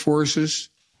workforces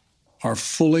are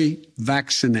fully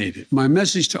vaccinated. My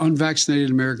message to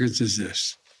unvaccinated Americans is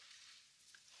this: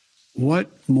 what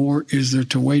more is there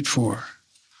to wait for?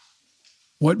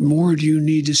 What more do you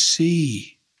need to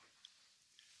see?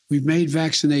 We've made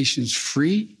vaccinations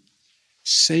free,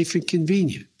 safe, and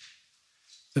convenient.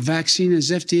 The vaccine has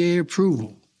FDA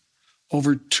approval.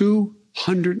 Over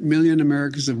 200 million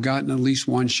Americans have gotten at least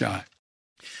one shot.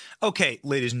 Okay,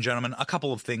 ladies and gentlemen, a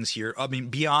couple of things here. I mean,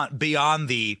 beyond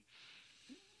the,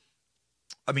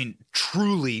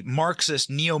 truly Marxist,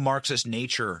 neo-Marxist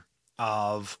nature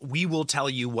of we will tell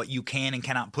you what you can and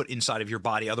cannot put inside of your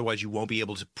body, otherwise you won't be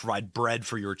able to provide bread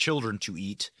for your children to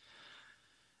eat.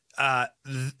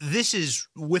 This is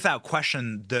without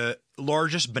question the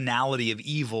largest banality of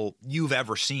evil you've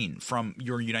ever seen from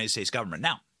your United States government.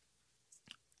 Now,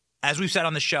 as we've said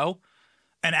on the show,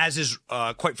 and as is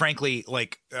quite frankly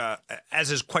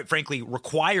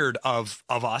required of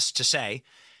us to say,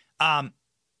 I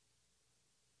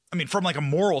mean, from like a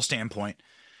moral standpoint,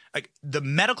 like the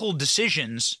medical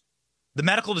decisions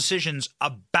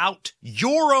about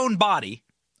your own body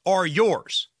are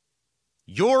yours.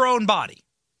 Your own body.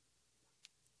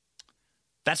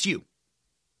 That's you.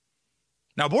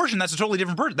 Now, abortion, that's a totally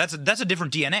different person. That's a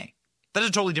different DNA. That's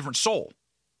a totally different soul.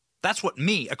 That's what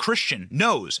me, a Christian,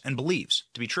 knows and believes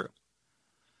to be true.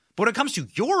 But when it comes to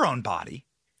your own body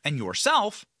and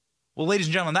yourself, well, ladies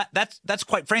and gentlemen, that's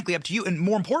quite frankly up to you, and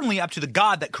more importantly, up to the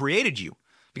God that created you,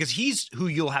 because he's who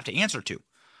you'll have to answer to.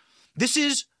 This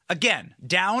is, again,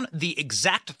 down the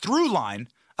exact through line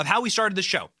of how we started the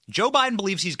show. Joe Biden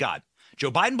believes he's God.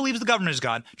 Joe Biden believes the government is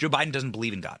God. Joe Biden doesn't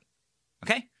believe in God.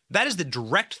 Okay? That is the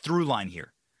direct through line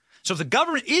here. So if the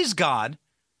government is God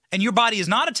and your body is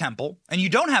not a temple and you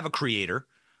don't have a creator,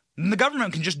 then the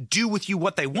government can just do with you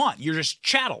what they want. You're just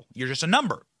chattel. You're just a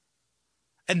number.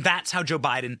 And that's how Joe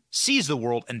Biden sees the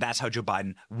world, and that's how Joe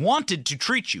Biden wanted to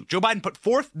treat you. Joe Biden put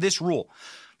forth this rule.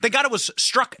 Thank God it was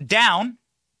struck down,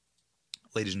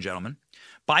 ladies and gentlemen.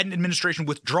 Biden administration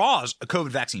withdraws a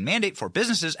COVID vaccine mandate for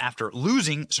businesses after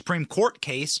losing Supreme Court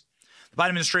case. The Biden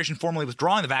administration formally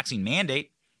withdrawing the vaccine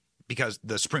mandate because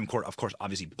the Supreme Court, of course,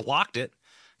 obviously blocked it.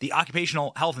 The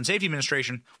Occupational Health and Safety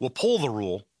Administration will pull the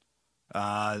rule.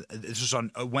 This was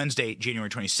on Wednesday, January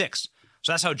 26th.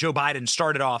 So that's how Joe Biden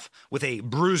started off with a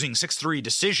bruising 6-3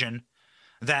 decision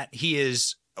that he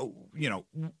is,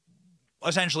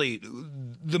 essentially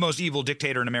the most evil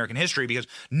dictator in American history, because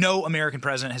no American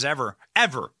president has ever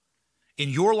in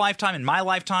your lifetime, in my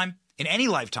lifetime, in any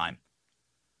lifetime,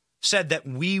 said that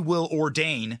we will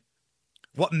ordain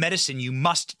what medicine you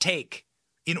must take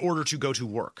in order to go to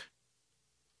work.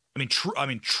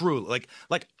 True,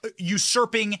 like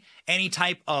usurping any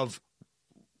type of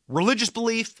religious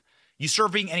belief,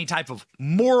 usurping any type of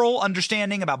moral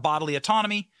understanding about bodily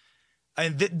autonomy.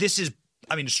 And this is,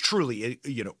 it's truly,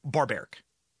 barbaric.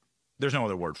 There's no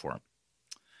other word for it.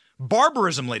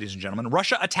 Barbarism, ladies and gentlemen.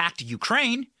 Russia attacked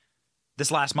Ukraine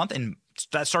this last month, and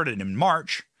that started in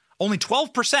March. Only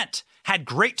 12% had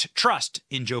great trust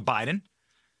in Joe Biden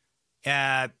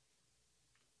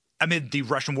amid the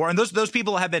Russian war. And those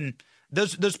people have been,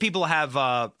 those people have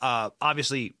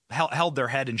obviously held their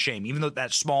head in shame, even though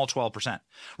that small 12%.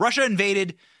 Russia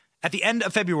invaded at the end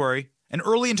of February and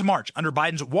early into March. Under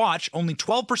Biden's watch, only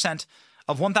 12%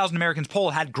 of 1,000 Americans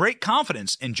polled had great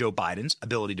confidence in Joe Biden's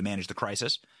ability to manage the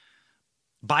crisis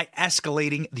by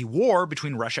escalating the war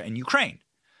between Russia and Ukraine.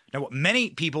 Now, what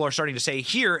many people are starting to say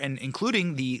here, and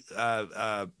including the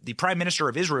Prime Minister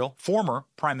of Israel, former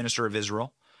Prime Minister of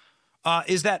Israel,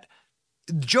 is that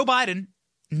Joe Biden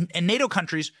and NATO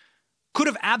countries could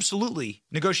have absolutely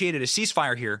negotiated a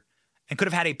ceasefire here and could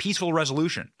have had a peaceful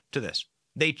resolution to this.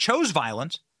 They chose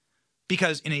violence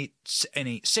because in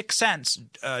a sick sense,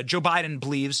 Joe Biden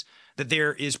believes that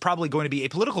there is probably going to be a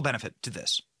political benefit to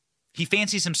this. He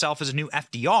fancies himself as a new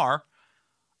FDR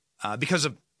because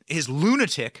of his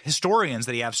lunatic historians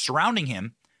that he has surrounding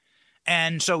him.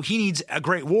 And so he needs a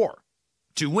great war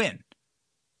to win.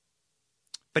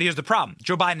 But here's the problem.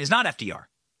 Joe Biden is not FDR,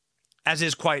 as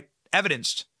is quite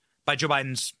evidenced by Joe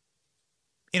Biden's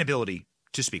inability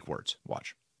to speak words.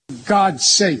 Watch. For God's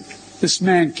sake, this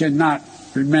man cannot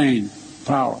remain in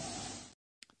power.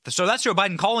 So that's Joe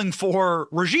Biden calling for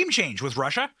regime change with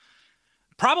Russia.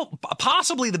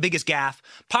 Possibly the biggest gaffe,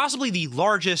 possibly the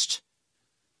largest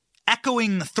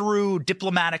echoing through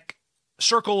diplomatic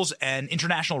circles and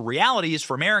international realities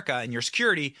for America and your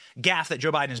security gaffe that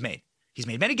Joe Biden has made. He's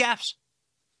made many gaffes.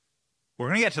 We're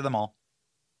going to get to them all.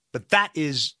 But that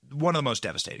is one of the most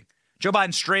devastating. Joe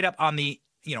Biden straight up on the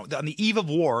eve of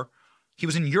war, he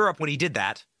was in Europe when he did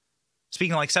that,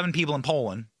 speaking to like 7 people in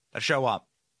Poland that show up,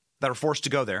 that are forced to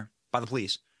go there by the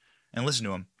police and listen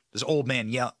to him. This old man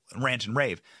yell, rant and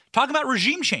rave. Talk about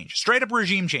regime change, straight up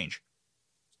regime change,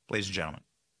 ladies and gentlemen.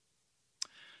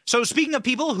 So speaking of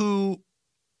people who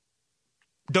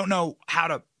don't know how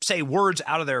to say words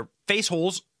out of their face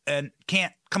holes and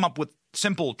can't come up with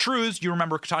simple truths, you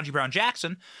remember Ketanji Brown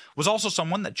Jackson was also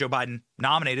someone that Joe Biden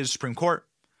nominated to the Supreme Court.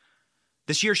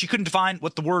 This year, she couldn't define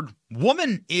what the word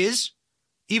woman is,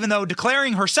 even though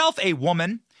declaring herself a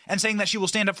woman and saying that she will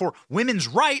stand up for women's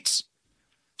rights.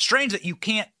 Strange that you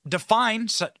can't define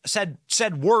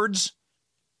said words.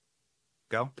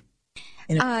 Go.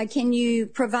 Can you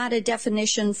provide a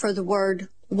definition for the word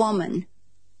woman?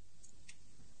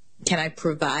 Can I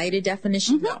provide a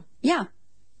definition? Mm-hmm. No. Yeah.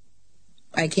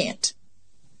 I can't.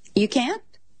 You can't?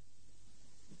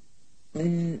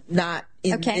 Not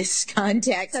in this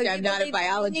context. So I'm not a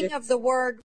biologist. The meaning of the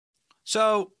word.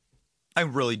 So I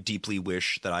really deeply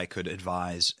wish that I could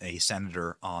advise a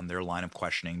senator on their line of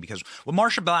questioning, because what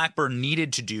Marsha Blackburn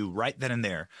needed to do right then and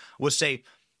there was say,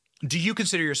 do you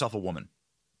consider yourself a woman?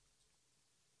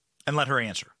 And let her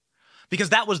answer. Because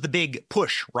that was the big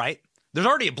push, right? There's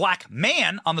already a black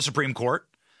man on the Supreme Court,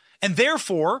 and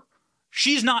therefore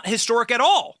she's not historic at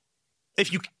all.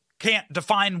 If you can't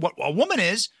define what a woman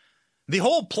is, the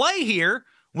whole play here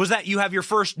was that you have your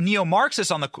first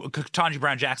neo-Marxist on the court. Ketanji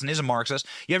Brown Jackson is a Marxist.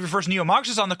 You have your first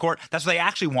neo-Marxist on the court. That's what they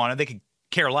actually wanted. They could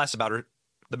care less about her,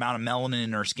 the amount of melanin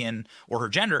in her skin or her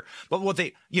gender. But what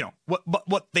they,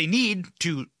 what they need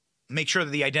to make sure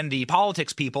that the identity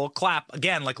politics people clap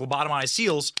again like lobotomized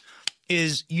seals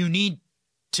is you need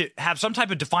to have some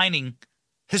type of defining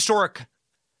historic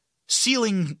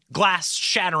ceiling glass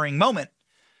shattering moment.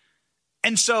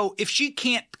 And so if she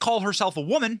can't call herself a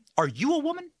woman, are you a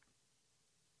woman?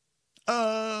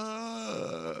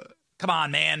 Come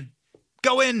on, man.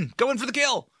 Go in for the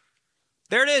kill.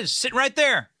 There it is, sitting right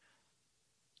there.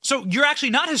 So you're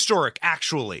actually not historic,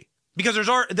 actually, because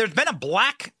there's been a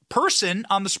black person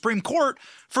on the Supreme Court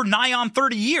for nigh on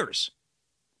 30 years.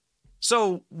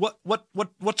 So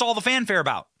what's all the fanfare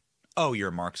about? Oh, you're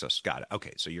a Marxist. Got it.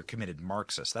 Okay, so you're committed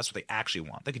Marxist. That's what they actually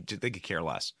want. They could care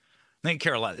less. They could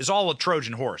care less. It's all a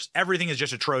Trojan horse. Everything is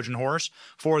just a Trojan horse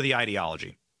for the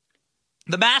ideology.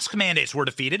 The mask mandates were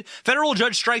defeated. Federal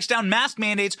judge strikes down mask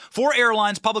mandates for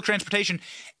airlines, public transportation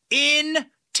in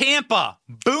Tampa.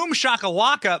 Boom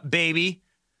shakalaka, baby.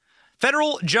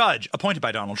 Federal judge appointed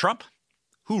by Donald Trump,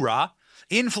 hoorah,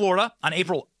 in Florida on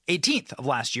April 18th of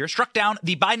last year, struck down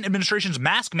the Biden administration's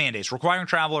mask mandates requiring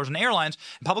travelers and airlines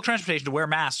and public transportation to wear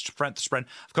masks to prevent the spread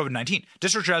of COVID-19.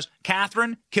 District Judge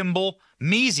Catherine Kimball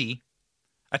Measy,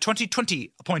 a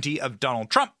 2020 appointee of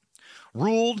Donald Trump,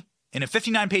 ruled in a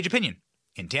 59-page opinion.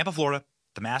 In Tampa, Florida,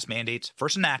 the mask mandates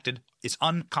first enacted is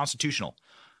unconstitutional.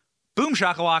 Boom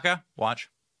shakalaka. Watch.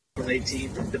 On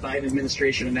 18th, the Biden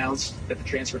administration announced that the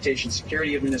Transportation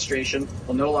Security Administration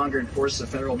will no longer enforce the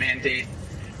federal mandate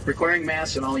requiring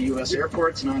masks in all U.S.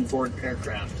 airports and on-board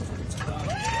aircraft.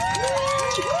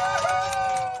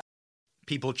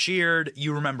 People cheered.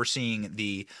 You remember seeing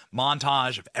the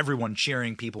montage of everyone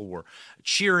cheering. People were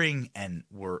cheering and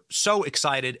were so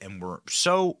excited and were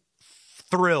so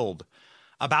thrilled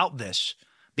about this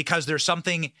because there's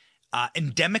something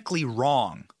endemically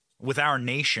wrong with our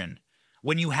nation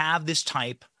when you have this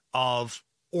type of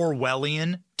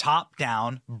Orwellian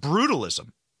top-down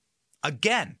brutalism.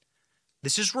 Again,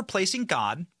 this is replacing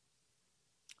God.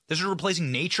 This is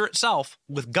replacing nature itself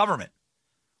with government,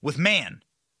 with man.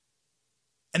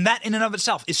 And that in and of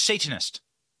itself is Satanist.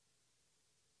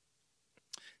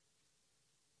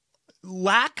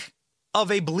 Lack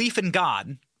of a belief in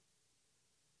God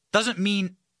doesn't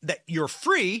mean that you're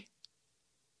free.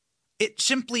 It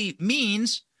simply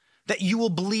means that you will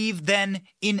believe then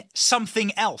in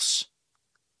something else.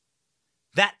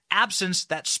 That absence,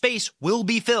 that space will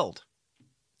be filled.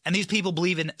 And these people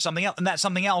believe in something else, and that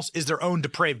something else is their own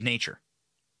depraved nature,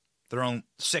 their own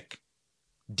sick,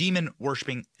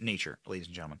 demon-worshiping nature, ladies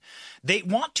and gentlemen. They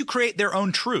want to create their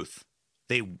own truth.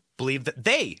 They believe that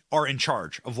they are in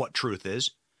charge of what truth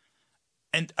is.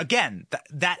 And again,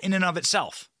 that in and of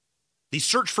itself, the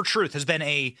search for truth has been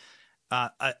a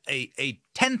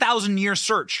 10,000-year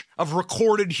search of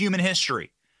recorded human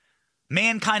history.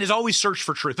 Mankind has always searched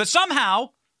for truth. But somehow,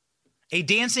 a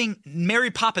dancing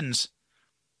Mary Poppins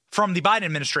from the Biden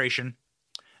administration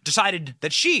decided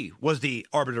that she was the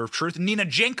arbiter of truth. Nina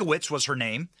Jankowicz was her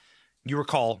name. You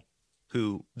recall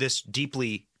who this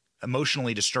deeply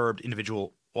emotionally disturbed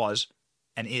individual was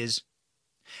and is.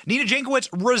 Nina Jankowicz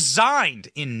resigned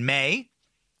in May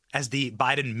as the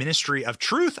Biden Ministry of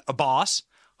Truth boss.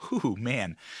 Ooh,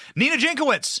 man. Nina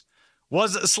Jankowicz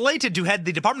was slated to head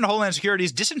the Department of Homeland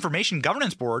Security's Disinformation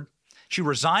Governance Board. She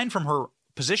resigned from her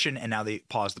position, and now they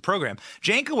paused the program.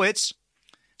 Jankowicz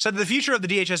said that the future of the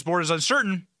DHS board is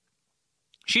uncertain.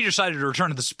 She decided to return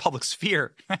to the public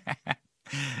sphere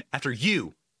after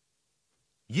you,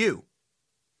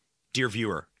 dear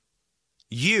viewer,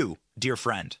 you, dear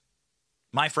friend,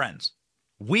 my friends,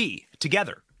 we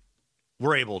together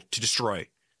were able to destroy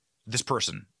this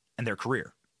person and their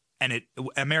career. And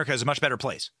America is a much better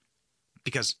place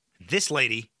because this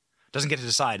lady doesn't get to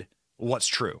decide what's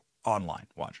true online.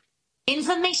 Watch.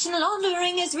 Information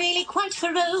laundering is really quite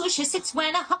ferocious. It's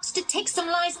when a huckster takes some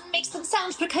lies and makes them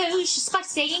sound precocious by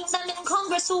saying them in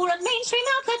Congress or a mainstream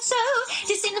outlet. So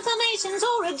disinformation's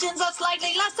origins are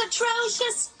slightly less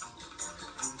atrocious.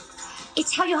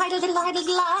 It's how you hide a little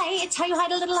lie. It's how you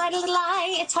hide a little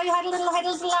lie. It's how you hide a little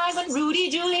lie. When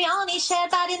Rudy Giuliani shared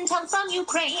bad intel from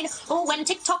Ukraine, or when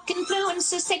TikTok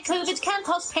influencers say COVID can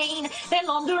cause pain, they're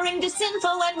laundering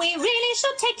disinfo and we really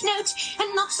should take note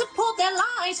and not support their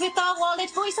lies with our wallet,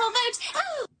 voice, or vote.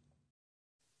 Oh.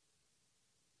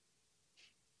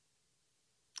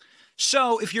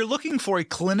 So if you're looking for a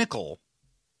clinical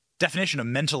definition of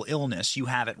mental illness, you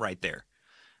have it right there.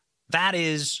 That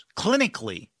is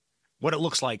clinically what it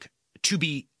looks like to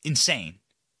be insane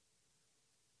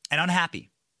and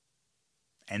unhappy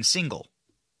and single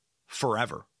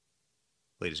forever,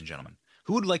 ladies and gentlemen.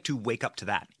 Who would like to wake up to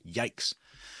that? Yikes.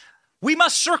 We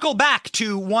must circle back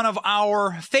to one of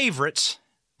our favorites,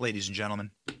 ladies and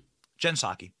gentlemen, Jen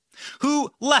Psaki,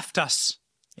 who left us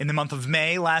in the month of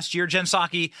May last year. Jen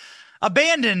Psaki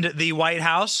abandoned the White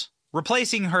House,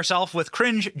 replacing herself with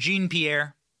cringe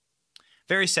Jean-Pierre.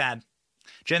 Very sad.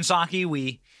 Jen Psaki,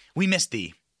 we missed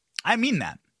thee. I mean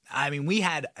that. I mean, we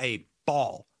had a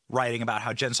ball writing about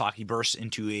how Jen Psaki bursts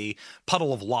into a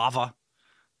puddle of lava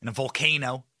and a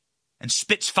volcano and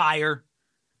spits fire.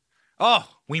 Oh,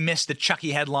 we missed the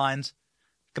Chucky headlines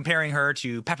comparing her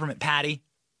to Peppermint Patty.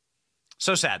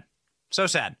 So sad. So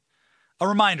sad. A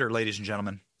reminder, ladies and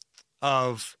gentlemen,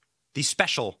 of the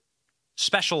special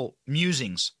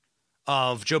musings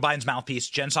of Joe Biden's mouthpiece,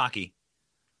 Jen Psaki.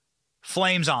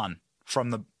 Flames on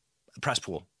from the press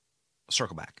pool.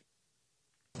 Circle back.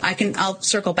 I'll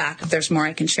circle back if there's more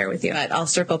I can share with you. I'll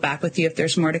circle back with you if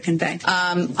there's more to convey.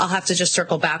 I'll have to just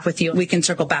circle back with you. We can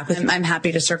circle back with you. I'm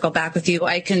happy to circle back with you.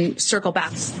 I can circle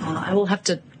back. I will have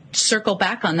to circle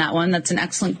back on that one. That's an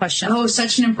excellent question. Oh,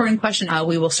 such an important question.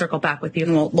 We will circle back with you,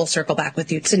 and we'll circle back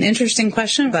with you. It's an interesting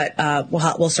question, but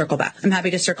we'll circle back. I'm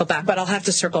happy to circle back, but I'll have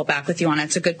to circle back with you on it.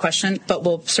 It's a good question, but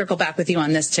we'll circle back with you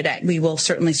on this today. We will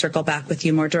certainly circle back with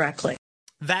you more directly.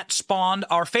 That spawned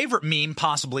our favorite meme,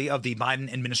 possibly, of the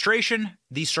Biden administration,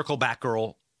 the Circle Back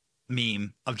Girl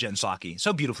meme of Jen Psaki.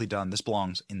 So beautifully done. This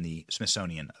belongs in the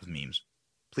Smithsonian of memes.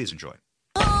 Please enjoy.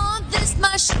 On this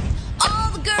machine, all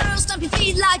the girls stomp your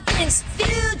feet like this. Few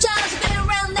times I've been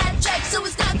around that track, so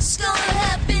it's not just gonna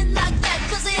happen like that,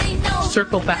 'cause it ain't no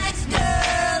circle back.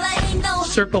 Girl, ain't no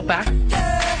circle back. Girl.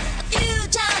 A few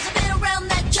times I've been around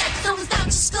that track, so it's not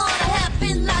just gonna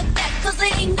happen like that, 'cause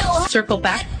it ain't no circle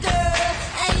back.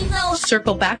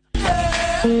 Circle back.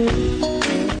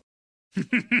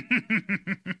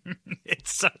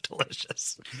 It's so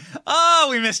delicious. Oh,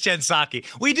 we miss Jen Psaki.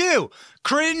 We do.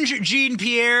 Cringe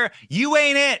Jean-Pierre, you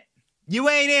ain't it. You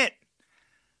ain't it.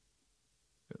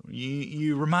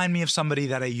 You remind me of somebody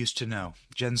that I used to know.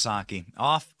 Jen Psaki.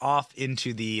 Off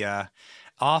into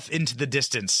the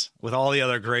distance with all the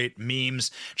other great memes.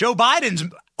 Joe Biden's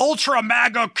Ultra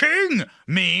MAGA King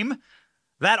meme.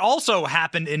 That also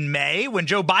happened in May when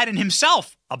Joe Biden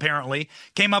himself apparently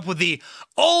came up with the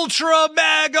Ultra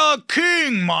MAGA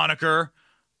King moniker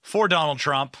for Donald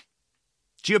Trump.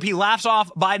 GOP laughs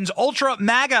off Biden's Ultra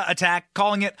MAGA attack,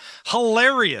 calling it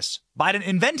hilarious. Biden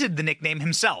invented the nickname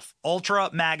himself, Ultra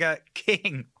MAGA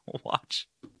King. Watch.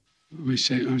 Let me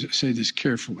say this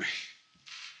carefully.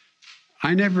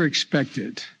 I never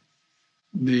expected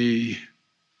the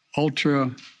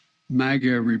Ultra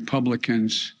MAGA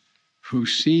Republicans who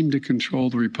seem to control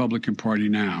the Republican Party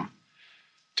now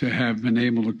to have been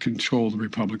able to control the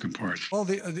Republican Party. Well,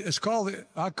 I call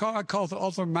it the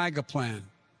Ultra MAGA plan.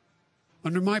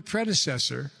 Under my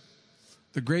predecessor,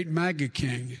 the great MAGA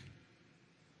king.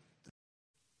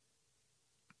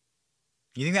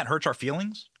 You think that hurts our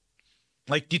feelings?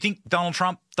 Like, do you think Donald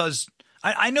Trump does?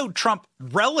 I know Trump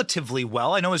relatively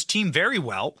well. I know his team very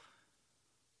well.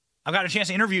 I've got a chance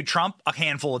to interview Trump a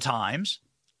handful of times.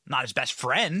 Not his best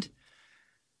friend.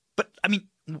 But, I mean,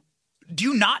 do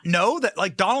you not know that,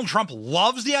 like, Donald Trump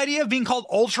loves the idea of being called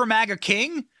Ultra MAGA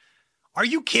King? Are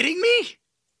you kidding me?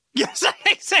 Yes,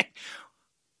 I say.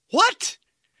 What?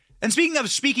 And speaking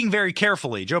of speaking very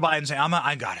carefully, Joe Biden saying,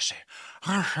 I gotta say,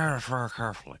 very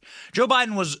carefully. Joe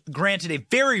Biden was granted a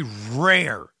very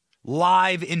rare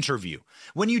live interview.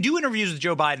 When you do interviews with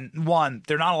Joe Biden, one,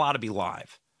 they're not allowed to be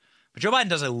live. But Joe Biden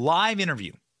does a live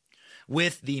interview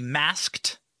with the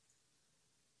masked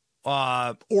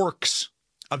orcs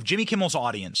of Jimmy Kimmel's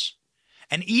audience,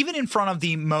 and even in front of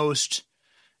the most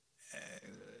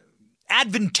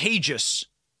advantageous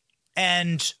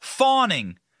and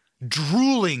fawning,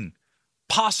 drooling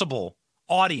possible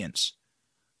audience,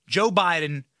 Joe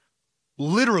Biden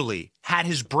literally had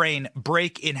his brain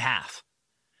break in half.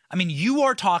 I mean, you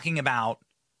are talking about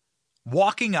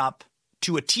walking up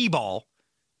to a T-ball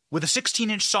with a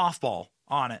 16-inch softball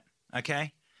on it,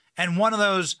 okay? And one of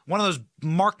those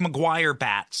Mark McGuire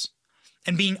bats,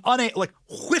 and being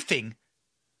whiffing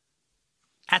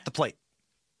at the plate.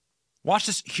 Watch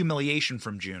this humiliation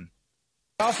from June.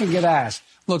 I often get asked,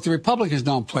 look, the Republicans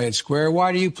don't play it square.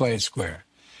 Why do you play it square?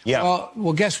 Yeah.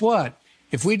 Well, guess what?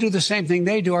 If we do the same thing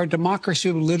they do, our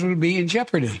democracy will literally be in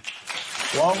jeopardy.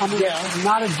 Well,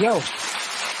 not a joke.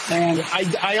 And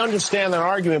I understand that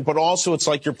argument, but also it's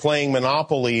like you're playing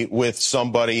Monopoly with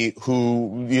somebody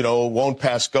who, won't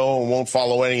pass go and won't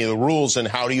follow any of the rules. And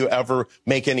how do you ever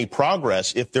make any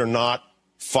progress if they're not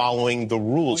following the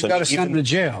rules? You got to send them to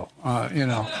jail,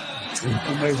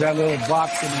 There's that little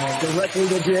box in there. Directly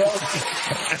to jail.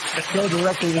 Go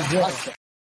directly to jail.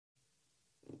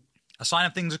 A sign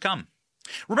of things to come.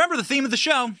 Remember the theme of the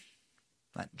show.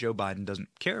 That Joe Biden doesn't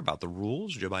care about the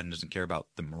rules. Joe Biden doesn't care about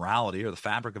the morality or the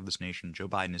fabric of this nation. Joe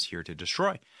Biden is here to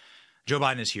destroy. Joe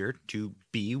Biden is here to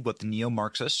be what the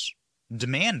neo-Marxists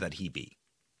demand that he be,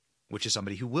 which is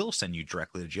somebody who will send you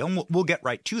directly to jail. And we'll get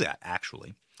right to that,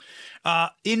 actually.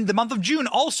 In the month of June,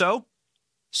 also,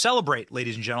 celebrate,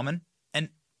 ladies and gentlemen, and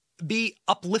be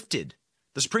uplifted.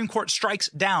 The Supreme Court strikes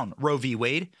down Roe v.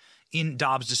 Wade in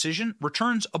Dobbs' decision,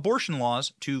 returns abortion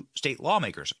laws to state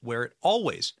lawmakers, where it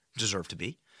always deserve to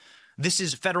be. This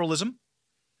is federalism.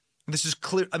 This is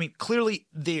clear. I mean, clearly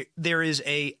there is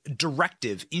a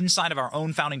directive inside of our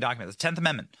own founding document, the 10th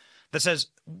Amendment, that says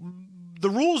the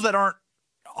rules that aren't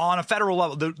on a federal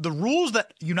level, the rules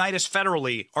that unite us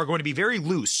federally are going to be very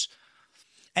loose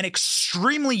and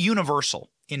extremely universal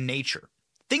in nature.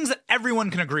 Things that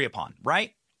everyone can agree upon,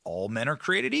 right? All men are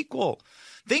created equal.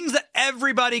 Things that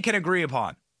everybody can agree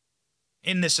upon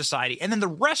in this society. And then the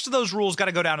rest of those rules got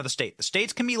to go down to the state. The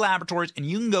states can be laboratories, and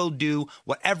you can go do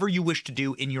whatever you wish to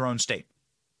do in your own state.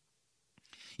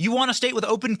 You want a state with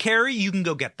open carry? You can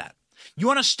go get that. You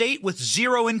want a state with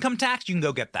zero income tax? You can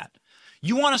go get that.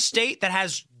 You want a state that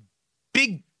has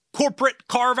big corporate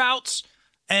carve-outs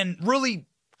and really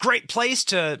great place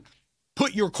to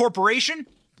put your corporation?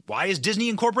 Why is Disney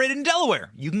incorporated in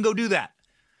Delaware? You can go do that.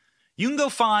 You can go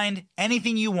find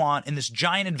anything you want in this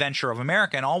giant adventure of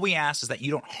America, and all we ask is that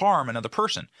you don't harm another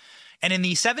person. And in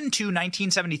the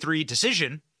 7-2-1973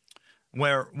 decision,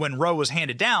 when Roe was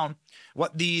handed down,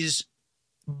 what these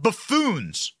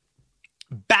buffoons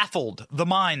baffled the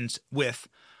minds with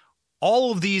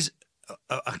all of these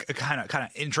kind of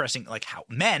interesting, like how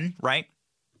men, right?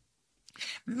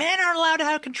 Men aren't allowed to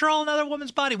have control another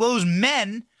woman's body. Well, those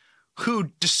men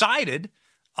who decided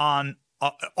on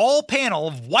all panel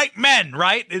of white men,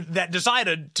 right, that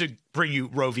decided to bring you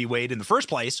Roe v. Wade in the first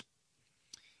place. It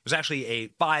was actually a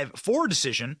 5-4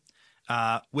 decision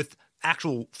with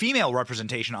actual female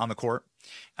representation on the court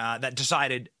that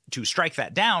decided to strike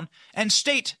that down and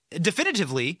state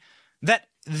definitively that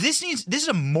this is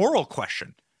a moral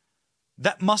question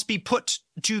that must be put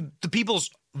to the people's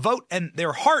vote and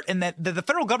their heart, and that the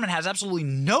federal government has absolutely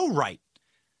no right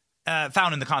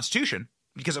found in the Constitution.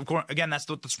 Because, of course, again, that's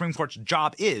what the Supreme Court's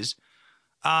job is,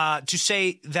 to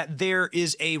say that there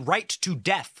is a right to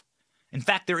death. In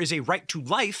fact, there is a right to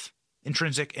life,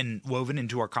 intrinsic and woven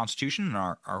into our Constitution and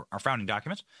our founding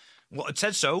documents. Well, it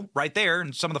says so right there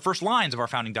in some of the first lines of our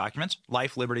founding documents: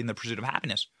 life, liberty, and the pursuit of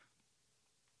happiness.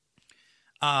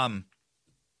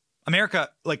 America,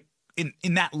 like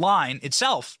in that line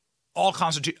itself,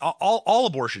 all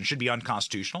abortion should be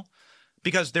unconstitutional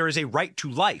because there is a right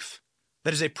to life.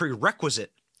 That is a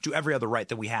prerequisite to every other right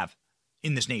that we have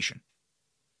in this nation.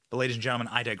 But ladies and gentlemen,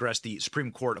 I digress. The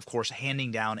Supreme Court, of course,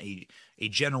 handing down a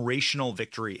generational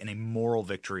victory and a moral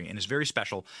victory, and is very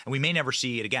special. And we may never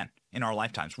see it again in our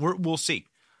lifetimes. We'll see.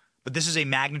 But this is a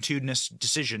magnitudinous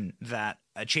decision that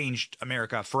changed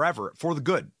America forever for the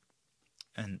good.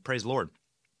 And praise the Lord.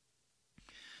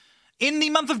 In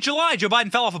the month of July, Joe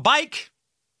Biden fell off a bike.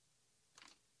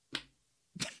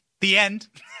 The end.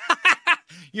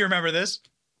 You remember this?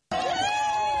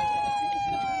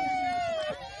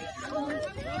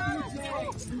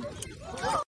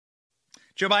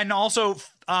 Joe Biden also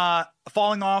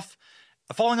falling off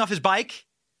his bike,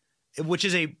 which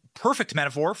is a perfect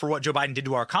metaphor for what Joe Biden did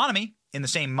to our economy in the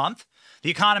same month. The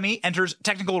economy enters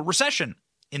technical recession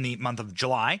in the month of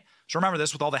July. So remember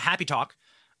this with all the happy talk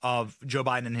of Joe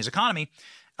Biden and his economy.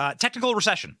 Technical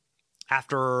recession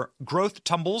after growth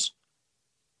tumbles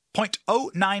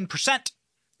 0.09%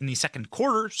 in the second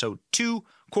quarter, so 2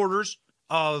 quarters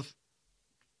of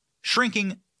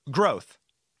shrinking growth,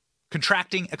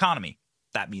 contracting economy.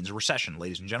 That means a recession,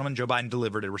 ladies and gentlemen. Joe Biden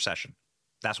delivered a recession.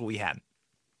 That's what we had.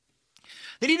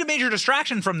 They need a major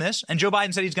distraction from this, and Joe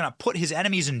Biden said he's going to put his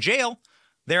enemies in jail.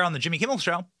 there on the Jimmy Kimmel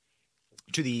Show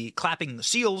to the clapping the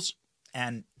seals,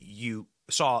 and you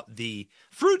saw the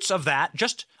fruits of that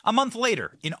just a month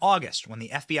later in August when the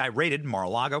FBI raided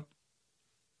Mar-a-Lago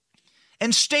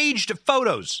and staged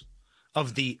photos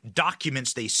of the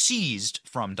documents they seized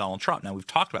from Donald Trump. Now, we've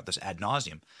talked about this ad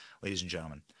nauseum, ladies and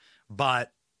gentlemen,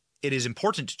 but it is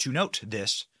important to note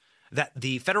this, that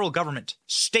the federal government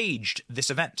staged this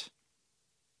event.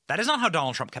 That is not how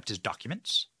Donald Trump kept his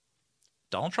documents.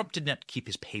 Donald Trump did not keep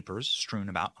his papers strewn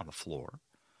about on the floor.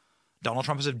 Donald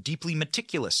Trump is a deeply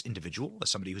meticulous individual, as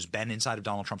somebody who's been inside of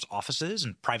Donald Trump's offices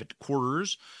and private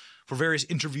quarters for various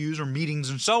interviews or meetings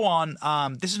and so on.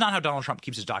 This is not how Donald Trump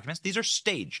keeps his documents. These are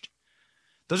staged.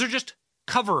 Those are just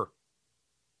cover.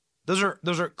 Those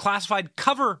are classified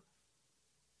cover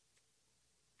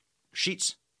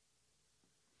sheets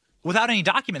without any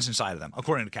documents inside of them,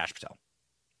 according to Kash Patel.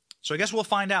 So I guess we'll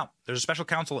find out. There's a special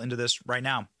counsel into this right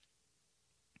now.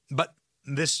 But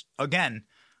this, again,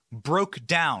 broke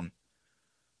down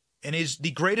and is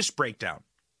the greatest breakdown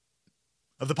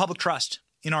of the public trust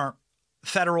in our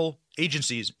federal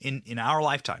agencies in our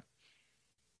lifetime.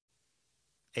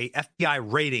 A FBI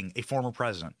raiding a former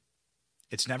president.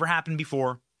 It's never happened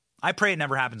before. I pray it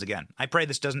never happens again. I pray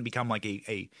this doesn't become like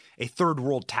a third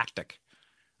world tactic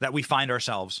that we find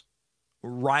ourselves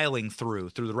riling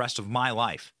through the rest of my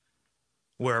life,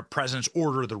 where presidents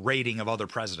order the raiding of other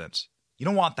presidents. You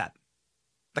don't want that.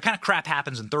 That kind of crap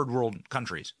happens in third world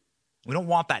countries. We don't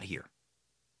want that here.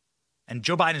 And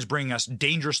Joe Biden is bringing us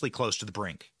dangerously close to the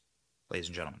brink, ladies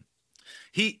and gentlemen.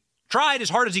 He tried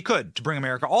as hard as he could to bring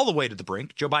America all the way to the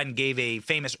brink. Joe Biden gave a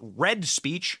famous red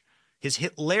speech, his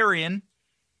Hitlerian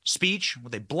speech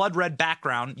with a blood red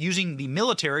background, using the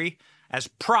military as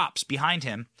props behind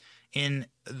him in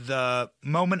the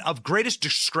moment of greatest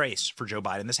disgrace for Joe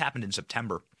Biden. This happened in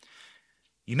September.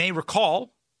 You may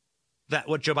recall that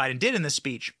what Joe Biden did in this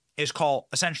speech is call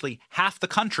essentially half the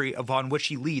country upon which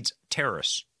he leads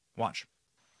terrorists. Watch.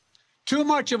 Too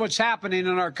much of what's happening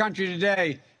in our country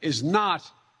today is not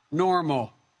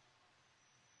normal.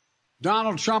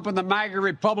 Donald Trump and the MAGA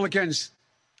Republicans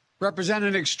represent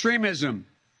an extremism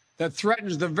that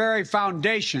threatens the very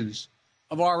foundations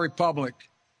of our republic.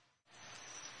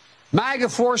 MAGA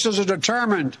forces are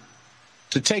determined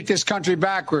to take this country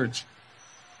backwards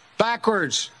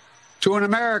to an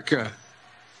America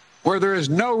where there is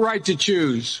no right to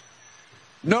choose,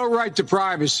 no right to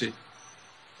privacy,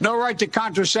 no right to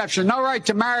contraception, no right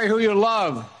to marry who you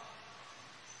love.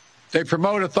 They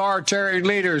promote authoritarian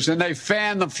leaders and they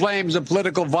fan the flames of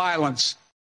political violence.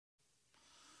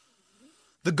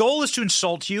 The goal is to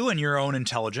insult you and your own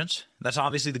intelligence. That's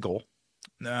obviously the goal.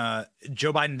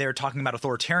 Joe Biden there talking about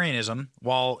authoritarianism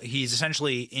while he's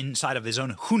essentially inside of his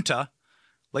own junta,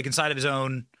 like inside of his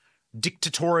own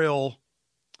dictatorial,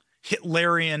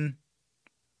 Hitlerian,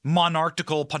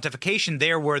 monarchical pontification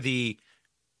there where the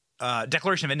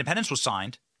Declaration of Independence was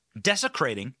signed,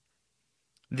 desecrating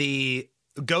the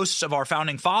ghosts of our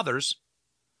founding fathers,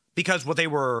 because what they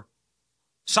were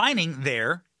signing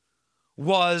there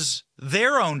was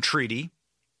their own treaty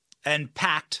and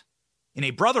pact in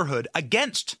a brotherhood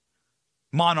against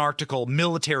monarchical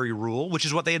military rule, which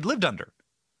is what they had lived under.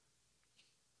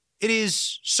 It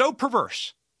is so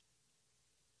perverse.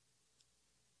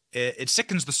 It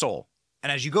sickens the soul.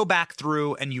 And as you go back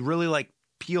through and you really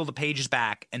peel the pages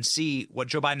back and see what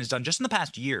Joe Biden has done just in the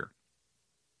past year,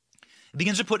 it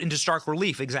begins to put into stark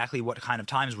relief exactly what kind of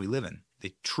times we live in.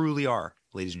 They truly are,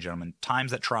 ladies and gentlemen,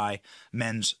 times that try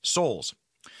men's souls.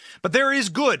 But there is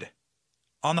good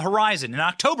on the horizon. In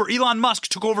October, Elon Musk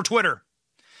took over Twitter.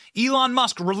 Elon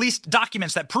Musk released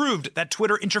documents that proved that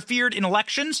Twitter interfered in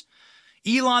elections.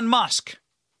 Elon Musk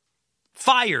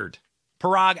fired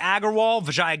Parag Agrawal,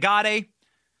 Vijay Gadde,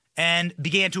 and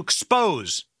began to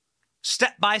expose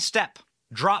step by step,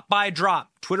 drop by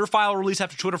drop, Twitter file release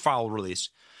after Twitter file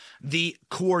release, the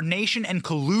coordination and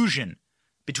collusion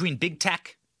between big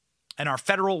tech and our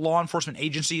federal law enforcement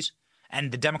agencies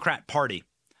and the Democrat Party,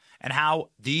 and how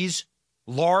these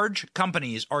large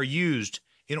companies are used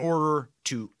in order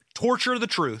to torture the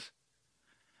truth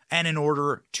and in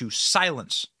order to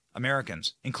silence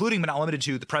Americans, including but not limited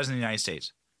to the President of the United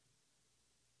States.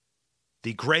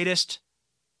 The greatest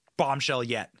bombshell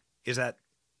yet is that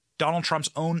Donald Trump's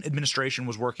own administration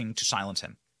was working to silence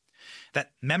him.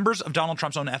 That members of Donald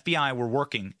Trump's own FBI were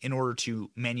working in order to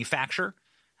manufacture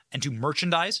and to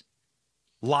merchandise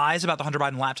lies about the Hunter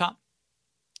Biden laptop,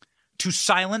 to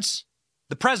silence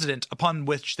the president upon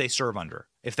which they serve under.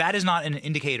 If that is not an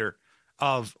indicator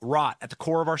of rot at the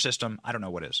core of our system, I don't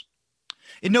know what is.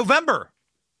 In November,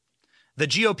 the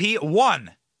GOP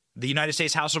won the United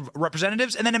States House of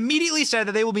Representatives and then immediately said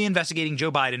that they will be investigating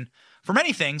Joe Biden for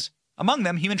many things, among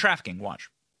them human trafficking. Watch.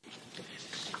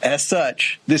 As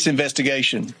such, this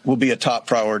investigation will be a top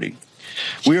priority.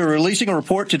 We are releasing a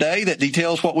report today that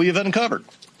details what we have uncovered.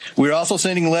 We are also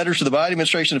sending letters to the Biden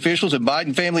administration officials and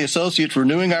Biden family associates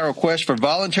renewing our request for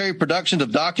voluntary production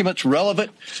of documents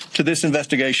relevant to this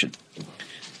investigation.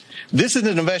 This is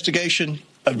an investigation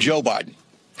of Joe Biden,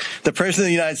 the President of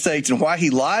the United States, and why he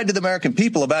lied to the American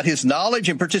people about his knowledge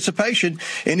and participation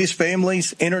in his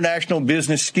family's international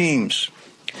business schemes.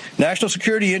 National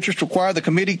security interests require the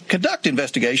committee conduct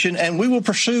investigation, and we will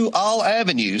pursue all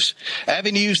avenues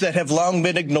that have long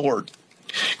been ignored.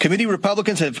 Committee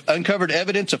Republicans have uncovered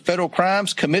evidence of federal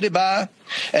crimes committed by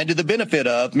and to the benefit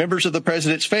of members of the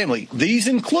president's family. These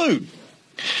include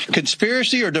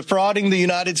conspiracy or defrauding the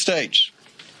United States,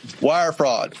 wire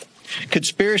fraud,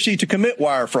 conspiracy to commit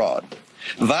wire fraud,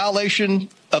 violation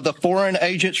of the Foreign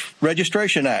Agents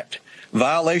Registration Act,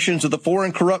 violations of the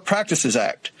Foreign Corrupt Practices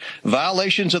Act,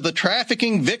 violations of the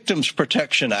Trafficking Victims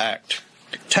Protection Act,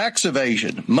 tax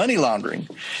evasion, money laundering,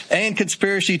 and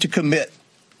conspiracy to commit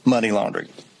money laundering.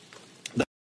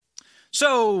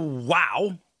 So,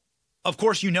 wow. Of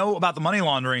course, you know about the money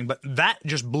laundering, but that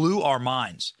just blew our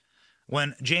minds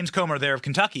when James Comer there of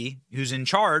Kentucky, who's in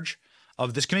charge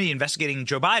of this committee investigating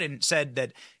Joe Biden, said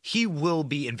that he will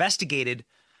be investigated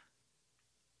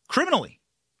criminally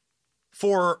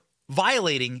for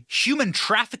violating human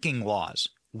trafficking laws.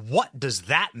 What does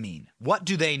that mean? What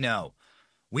do they know?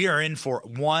 We are in for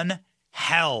one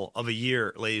hell of a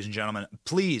year, ladies and gentlemen.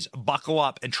 Please buckle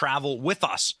up and travel with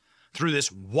us through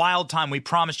this wild time. We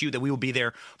promised you that we will be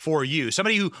there for you.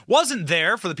 Somebody who wasn't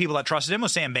there for the people that trusted him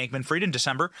was Sam Bankman-Fried in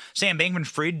December. Sam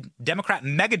Bankman-Fried, Democrat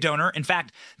mega donor. In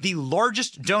fact, the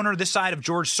largest donor this side of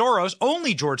George Soros,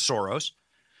 only George Soros,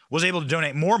 was able to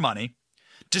donate more money.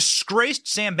 Disgraced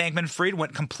Sam Bankman-Fried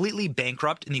went completely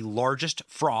bankrupt in the largest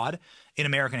fraud in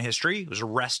American history. He was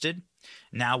arrested.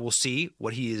 Now we'll see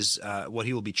what he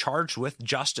will be charged with.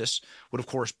 Justice would, of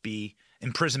course, be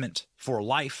imprisonment for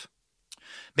life.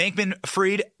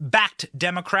 Bankman-Fried backed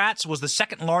Democrats, was the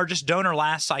second largest donor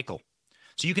last cycle.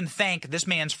 So you can thank this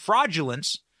man's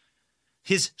fraudulence,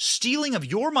 his stealing of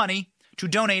your money to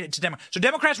donate it to Democrats. So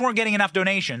Democrats weren't getting enough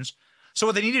donations. So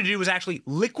what they needed to do was actually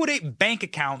liquidate bank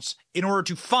accounts in order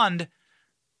to fund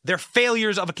their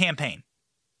failures of a campaign.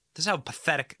 This is how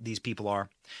pathetic these people are.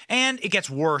 And it gets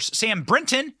worse. Sam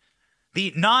Brinton,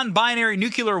 the non-binary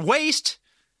nuclear waste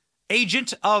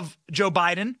agent of Joe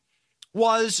Biden,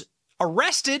 was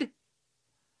arrested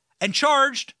and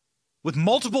charged with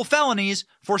multiple felonies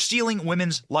for stealing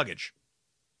women's luggage.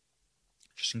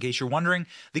 Just in case you're wondering,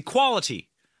 the quality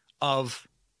of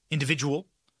individual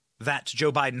that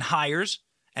Joe Biden hires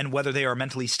and whether they are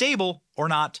mentally stable or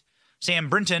not, Sam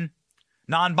Brinton,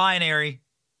 non-binary,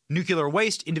 nuclear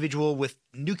waste individual with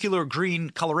nuclear green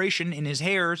coloration in his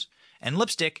hairs and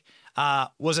lipstick,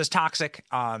 was as toxic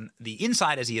on the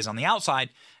inside as he is on the outside.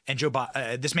 And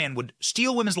this man would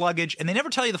steal women's luggage, and they never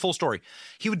tell you the full story.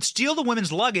 He would steal the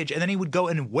women's luggage, and then he would go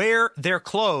and wear their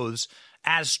clothes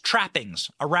as trappings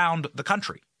around the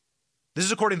country. This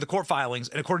is according to the court filings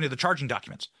and according to the charging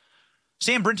documents.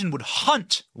 Sam Brinton would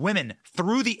hunt women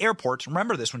through the airports.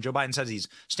 Remember this when Joe Biden says he's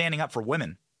standing up for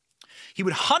women. He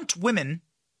would hunt women.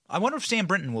 I wonder if Sam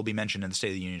Brinton will be mentioned in the State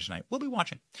of the Union tonight. We'll be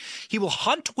watching. He will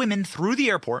hunt women through the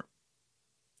airport,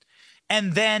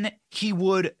 and then he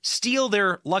would steal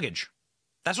their luggage.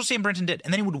 That's what Sam Brinton did.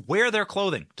 And then he would wear their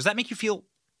clothing. Does that make you feel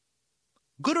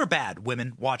good or bad,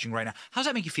 women watching right now? How does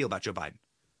that make you feel about Joe Biden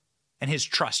and his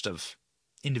trust of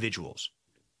individuals?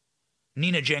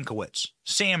 Nina Jankowicz,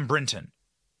 Sam Brinton.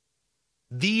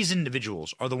 These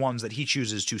individuals are the ones that he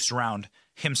chooses to surround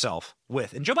himself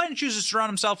with. And Joe Biden chooses to surround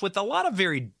himself with a lot of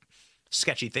very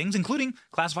sketchy things, including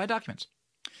classified documents.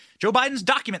 Joe Biden's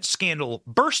document scandal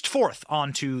burst forth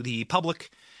onto the public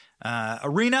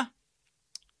arena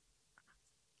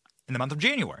in the month of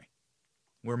January.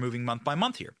 We're moving month by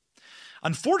month here.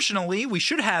 Unfortunately, we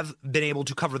should have been able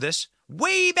to cover this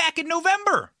way back in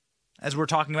November, as we're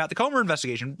talking about the Comer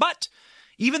investigation. But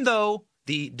even though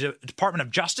the Department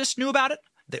of Justice knew about it,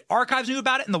 the archives knew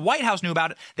about it, and the White House knew about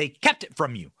it, they kept it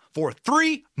from you for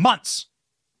 3 months.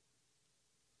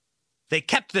 They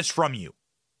kept this from you.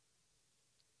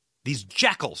 These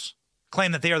jackals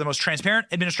claim that they are the most transparent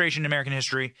administration in American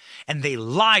history, and they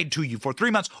lied to you for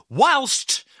 3 months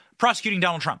whilst prosecuting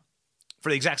Donald Trump for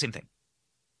the exact same thing.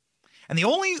 And the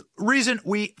only reason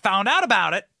we found out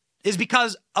about it is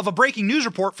because of a breaking news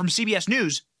report from CBS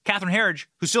News. Catherine Herridge,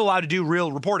 who's still allowed to do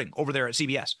real reporting over there at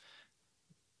CBS,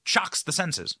 shocks the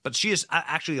senses, but she is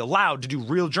actually allowed to do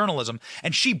real journalism,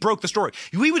 and she broke the story.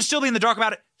 We would still be in the dark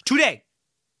about it today.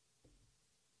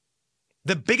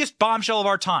 The biggest bombshell of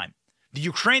our time, The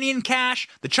Ukrainian cash,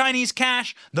 the Chinese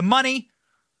cash, the money,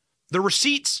 the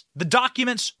receipts, the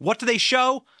documents, what do they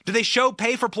show? Do they show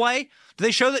pay for play? Do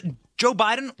they show that Joe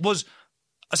Biden was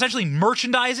essentially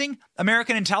merchandising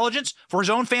American intelligence for his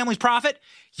own family's profit?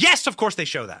 Yes, of course they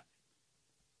show that.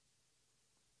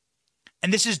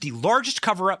 And this is the largest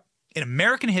cover-up in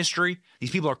American history.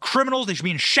 These people are criminals. They should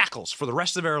be in shackles for the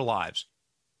rest of their lives.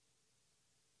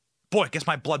 Boy, it gets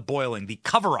my blood boiling, the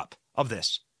cover-up of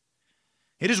this.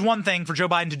 It is one thing for Joe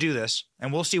Biden to do this,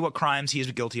 and we'll see what crimes he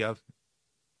is guilty of.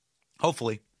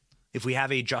 Hopefully, if we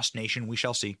have a just nation, we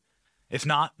shall see. If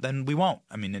not, then we won't.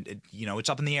 I mean, it's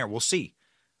up in the air. We'll see.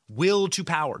 Will to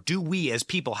power. Do we as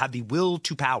people have the will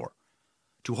to power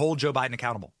to hold Joe Biden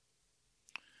accountable?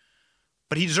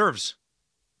 But he deserves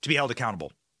to be held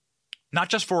accountable. Not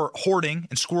just for hoarding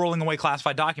and squirreling away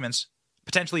classified documents,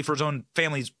 potentially for his own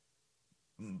family's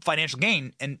financial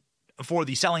gain and for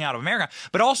the selling out of America,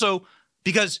 but also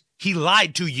because he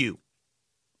lied to you.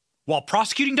 While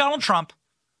prosecuting Donald Trump,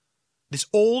 this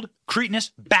old,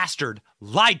 cretinous bastard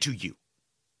lied to you.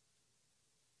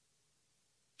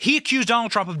 He accused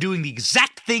Donald Trump of doing the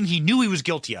exact thing he knew he was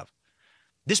guilty of.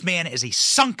 This man is a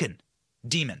sunken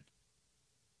demon.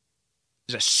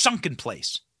 Is a sunken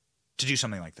place to do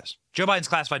something like this. Joe Biden's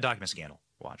classified document scandal.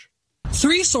 Watch.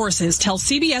 3 sources tell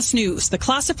CBS News the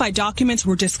classified documents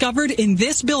were discovered in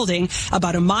this building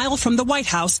about a mile from the White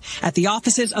House at the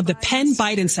offices of the Penn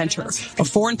Biden Center, a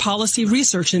foreign policy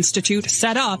research institute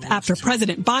set up after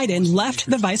President Biden left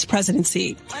the vice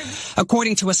presidency.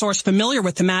 According to a source familiar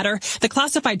with the matter, the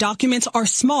classified documents are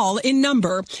small in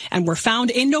number and were found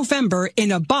in November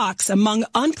in a box among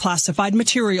unclassified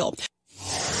material.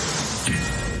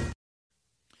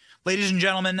 Ladies and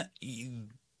gentlemen,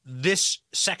 this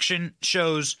section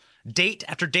shows date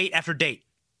after date after date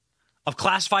of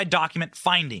classified document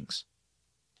findings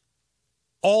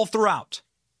all throughout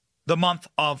the month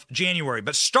of January,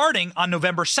 but starting on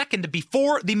November 2nd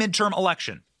before the midterm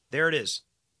election. There it is.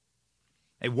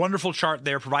 A wonderful chart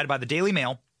there provided by the Daily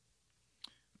Mail,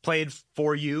 played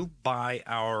for you by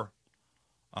our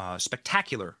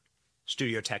spectacular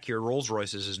studio tech here.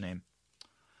 Rolls-Royce is his name.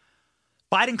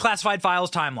 Biden classified files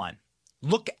timeline.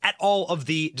 Look at all of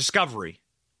the discovery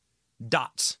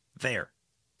dots there.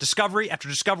 Discovery after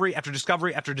discovery after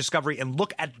discovery after discovery, and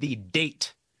look at the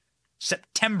date.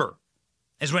 September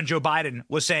is when Joe Biden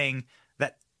was saying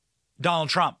that Donald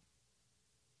Trump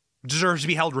deserves to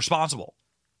be held responsible,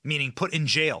 meaning put in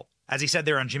jail, as he said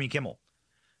there on Jimmy Kimmel,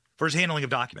 for his handling of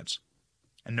documents.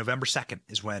 And November 2nd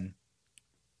is when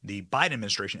the Biden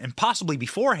administration, and possibly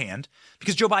beforehand,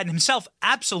 because Joe Biden himself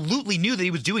absolutely knew that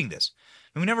he was doing this.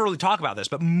 And we never really talk about this,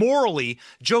 but morally,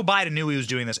 Joe Biden knew he was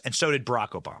doing this, and so did Barack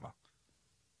Obama.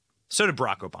 So did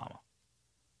Barack Obama.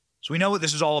 So we know what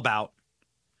this is all about.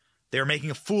 They are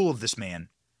making a fool of this man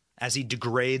as he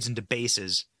degrades and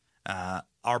debases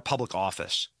our public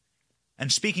office.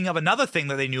 And speaking of another thing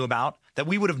that they knew about that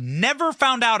we would have never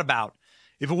found out about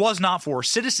if it was not for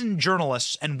citizen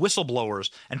journalists and whistleblowers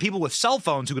and people with cell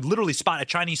phones who could literally spot a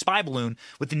Chinese spy balloon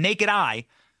with the naked eye,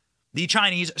 the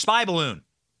Chinese spy balloon.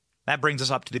 That brings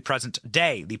us up to the present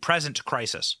day, the present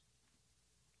crisis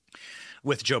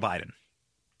with Joe Biden.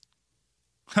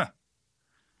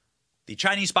 The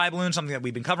Chinese spy balloon, something that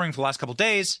we've been covering for the last couple of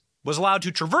days, was allowed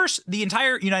to traverse the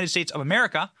entire United States of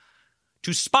America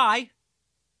to spy.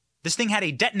 This thing had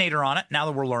a detonator on it, now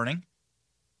that we're learning.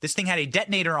 This thing had a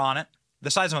detonator on it the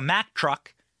size of a Mack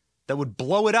truck that would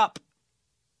blow it up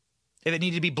if it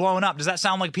needed to be blown up. Does that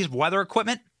sound like a piece of weather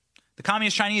equipment? The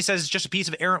Communist Chinese says it's just a piece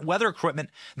of errant weather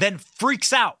equipment, then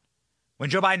freaks out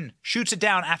when Joe Biden shoots it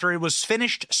down after it was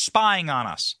finished spying on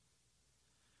us.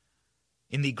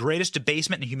 In the greatest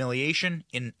debasement and humiliation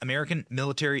in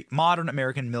modern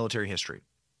American military history.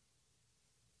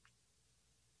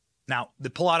 Now, the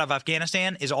pullout of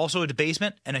Afghanistan is also a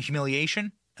debasement and a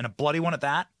humiliation, and a bloody one at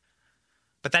that.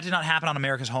 But that did not happen on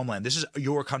America's homeland. This is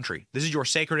your country. This is your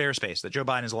sacred airspace that Joe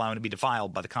Biden is allowing to be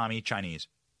defiled by the commie Chinese.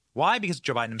 Why? Because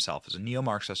Joe Biden himself is a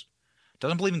neo-Marxist,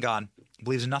 doesn't believe in God,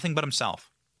 believes in nothing but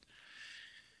himself.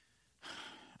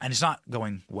 And it's not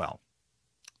going well.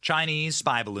 Chinese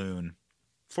spy balloon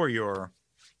to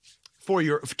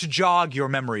jog your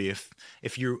memory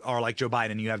if you are like Joe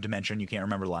Biden and you have dementia and you can't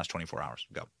remember the last 24 hours.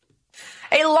 Go.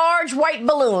 A large white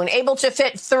balloon able to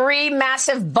fit 3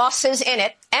 massive buses in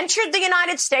it entered the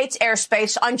United States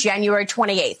airspace on January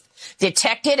 28th.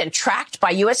 Detected and tracked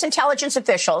by U.S. intelligence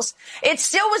officials, it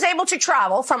still was able to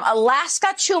travel from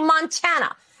Alaska to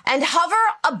Montana and hover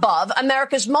above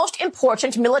America's most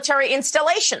important military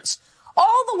installations,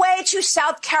 all the way to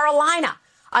South Carolina,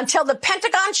 until the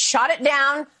Pentagon shot it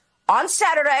down on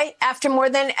Saturday after more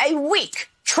than a week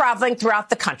traveling throughout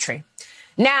the country.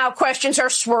 Now, questions are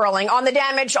swirling on the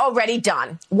damage already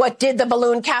done. What did the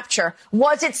balloon capture?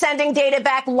 Was it sending data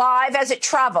back live as it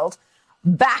traveled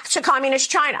back to communist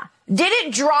China? Did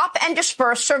it drop and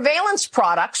disperse surveillance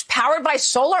products powered by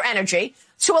solar energy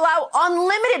to allow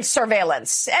unlimited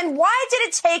surveillance? And why did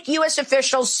it take U.S.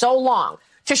 officials so long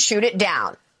to shoot it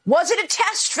down? Was it a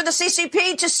test for the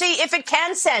CCP to see if it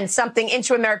can send something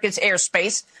into America's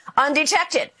airspace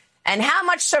undetected? And how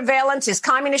much surveillance is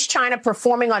communist China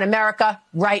performing on America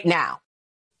right now?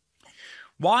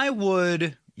 Why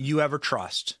would you ever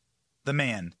trust the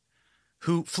man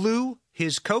who flew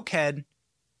his cokehead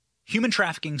human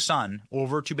trafficking son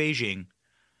over to Beijing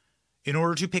in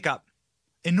order to pick up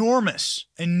enormous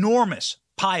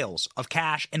piles of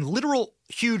cash and literal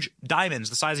huge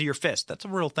diamonds the size of your fist? That's a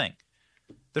real thing.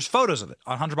 There's photos of it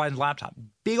on Hunter Biden's laptop.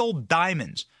 Big old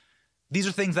diamonds. These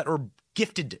are things that were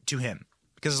gifted to him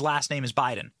because his last name is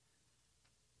Biden.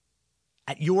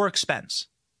 At your expense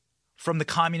from the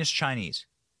communist Chinese.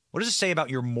 What does it say about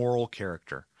your moral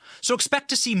character? So expect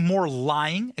to see more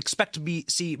lying. Expect to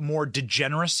see more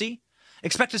degeneracy.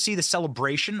 Expect to see the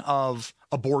celebration of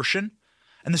abortion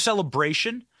and the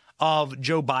celebration of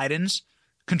Joe Biden's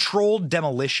controlled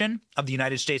demolition of the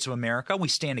United States of America. We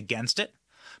stand against it.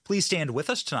 Please stand with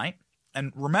us tonight.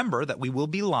 And remember that we will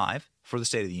be live for the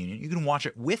State of the Union. You can watch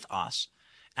it with us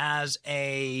as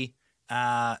with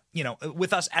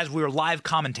us as we are live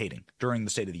commentating during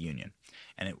the State of the Union.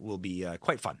 And it will be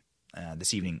quite fun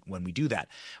this evening when we do that.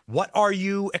 What are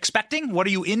you expecting? What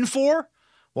are you in for?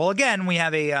 Well, again, we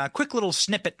have a quick little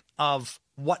snippet of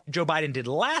what Joe Biden did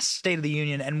last State of the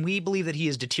Union, and we believe that he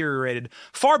has deteriorated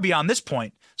far beyond this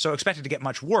point, so expect it to get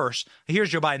much worse. Here's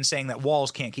Joe Biden saying that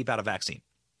walls can't keep out a vaccine.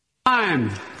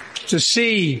 Time to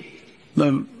see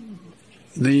the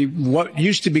what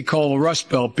used to be called the Rust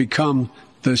Belt become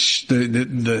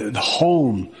the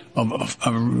home of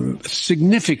a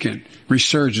significant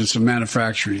resurgence of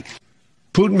manufacturing.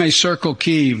 Putin may circle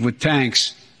Kyiv with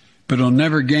tanks, but he'll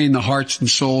never gain the hearts and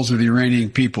souls of the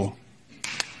Iranian people.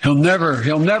 He'll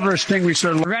never extinguish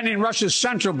their preventing Russia's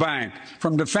central bank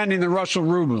from defending the Russian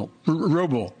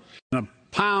ruble. A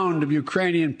pound of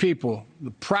Ukrainian people,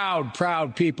 the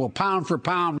proud people, pound for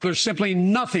pound, there's simply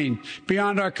nothing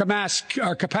beyond our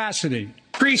capacity.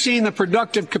 Increasing the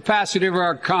productive capacity of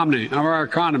our economy.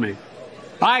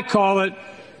 I call it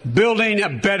building a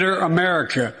better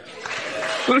America.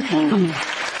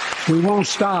 We won't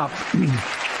stop.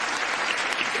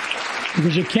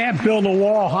 Because you can't build a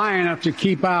wall high enough to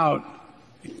keep out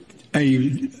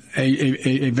a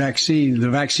vaccine. The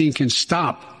vaccine can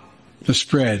stop the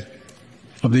spread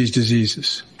of these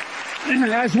diseases.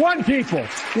 As one people,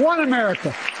 one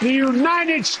America, the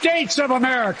United States of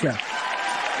America.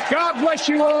 God bless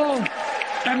you all,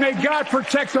 and may God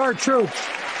protect our troops.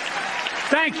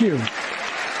 Thank you.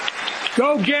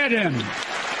 Go get him.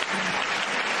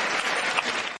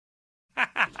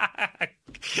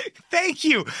 Thank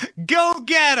you. Go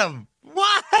get him.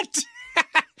 What?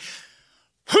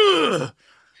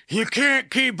 You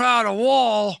can't keep out a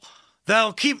wall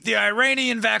that'll keep the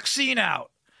Iranian vaccine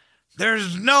out.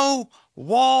 There's no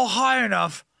wall high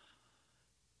enough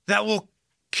that will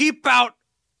keep out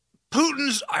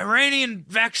Putin's Iranian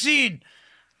vaccine.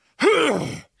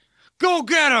 Go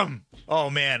get him. Oh,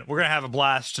 man, we're going to have a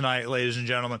blast tonight, ladies and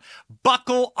gentlemen.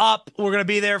 Buckle up. We're going to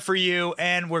be there for you,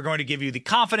 and we're going to give you the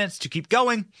confidence to keep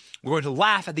going. We're going to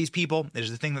laugh at these people. It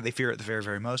is the thing that they fear at the very,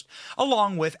 very most,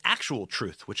 along with actual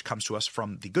truth, which comes to us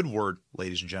from the good word,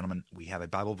 ladies and gentlemen. We have a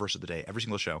Bible verse of the day every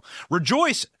single show.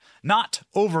 Rejoice not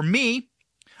over me,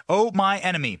 O my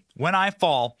enemy. When I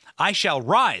fall, I shall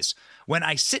rise. When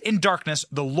I sit in darkness,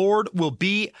 the Lord will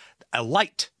be a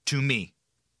light to me.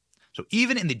 So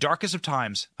even in the darkest of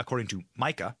times, according to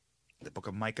Micah, the book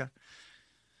of Micah,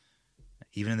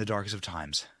 even in the darkest of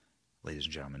times, ladies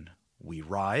and gentlemen, we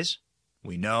rise.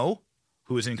 We know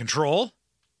who is in control.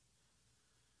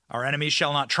 Our enemies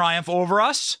shall not triumph over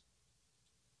us,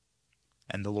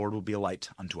 and the Lord will be a light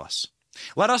unto us.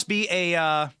 Let us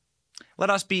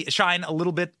shine a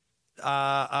little bit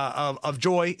of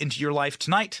joy into your life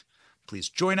tonight. Please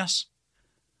join us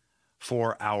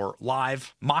for our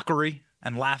live mockery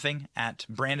and laughing at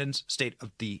Brandon's State of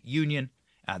the Union.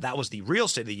 That was the real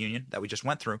State of the Union that we just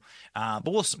went through. But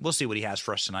we'll see what he has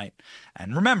for us tonight.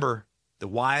 And remember the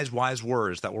wise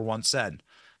words that were once said,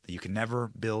 that you can never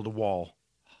build a wall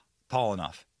tall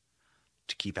enough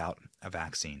to keep out a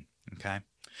vaccine. Okay?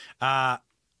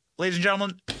 Ladies and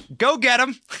gentlemen, go get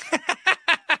them.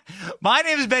 My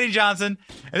name is Benny Johnson,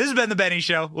 and this has been The Benny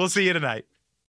Show. We'll see you tonight.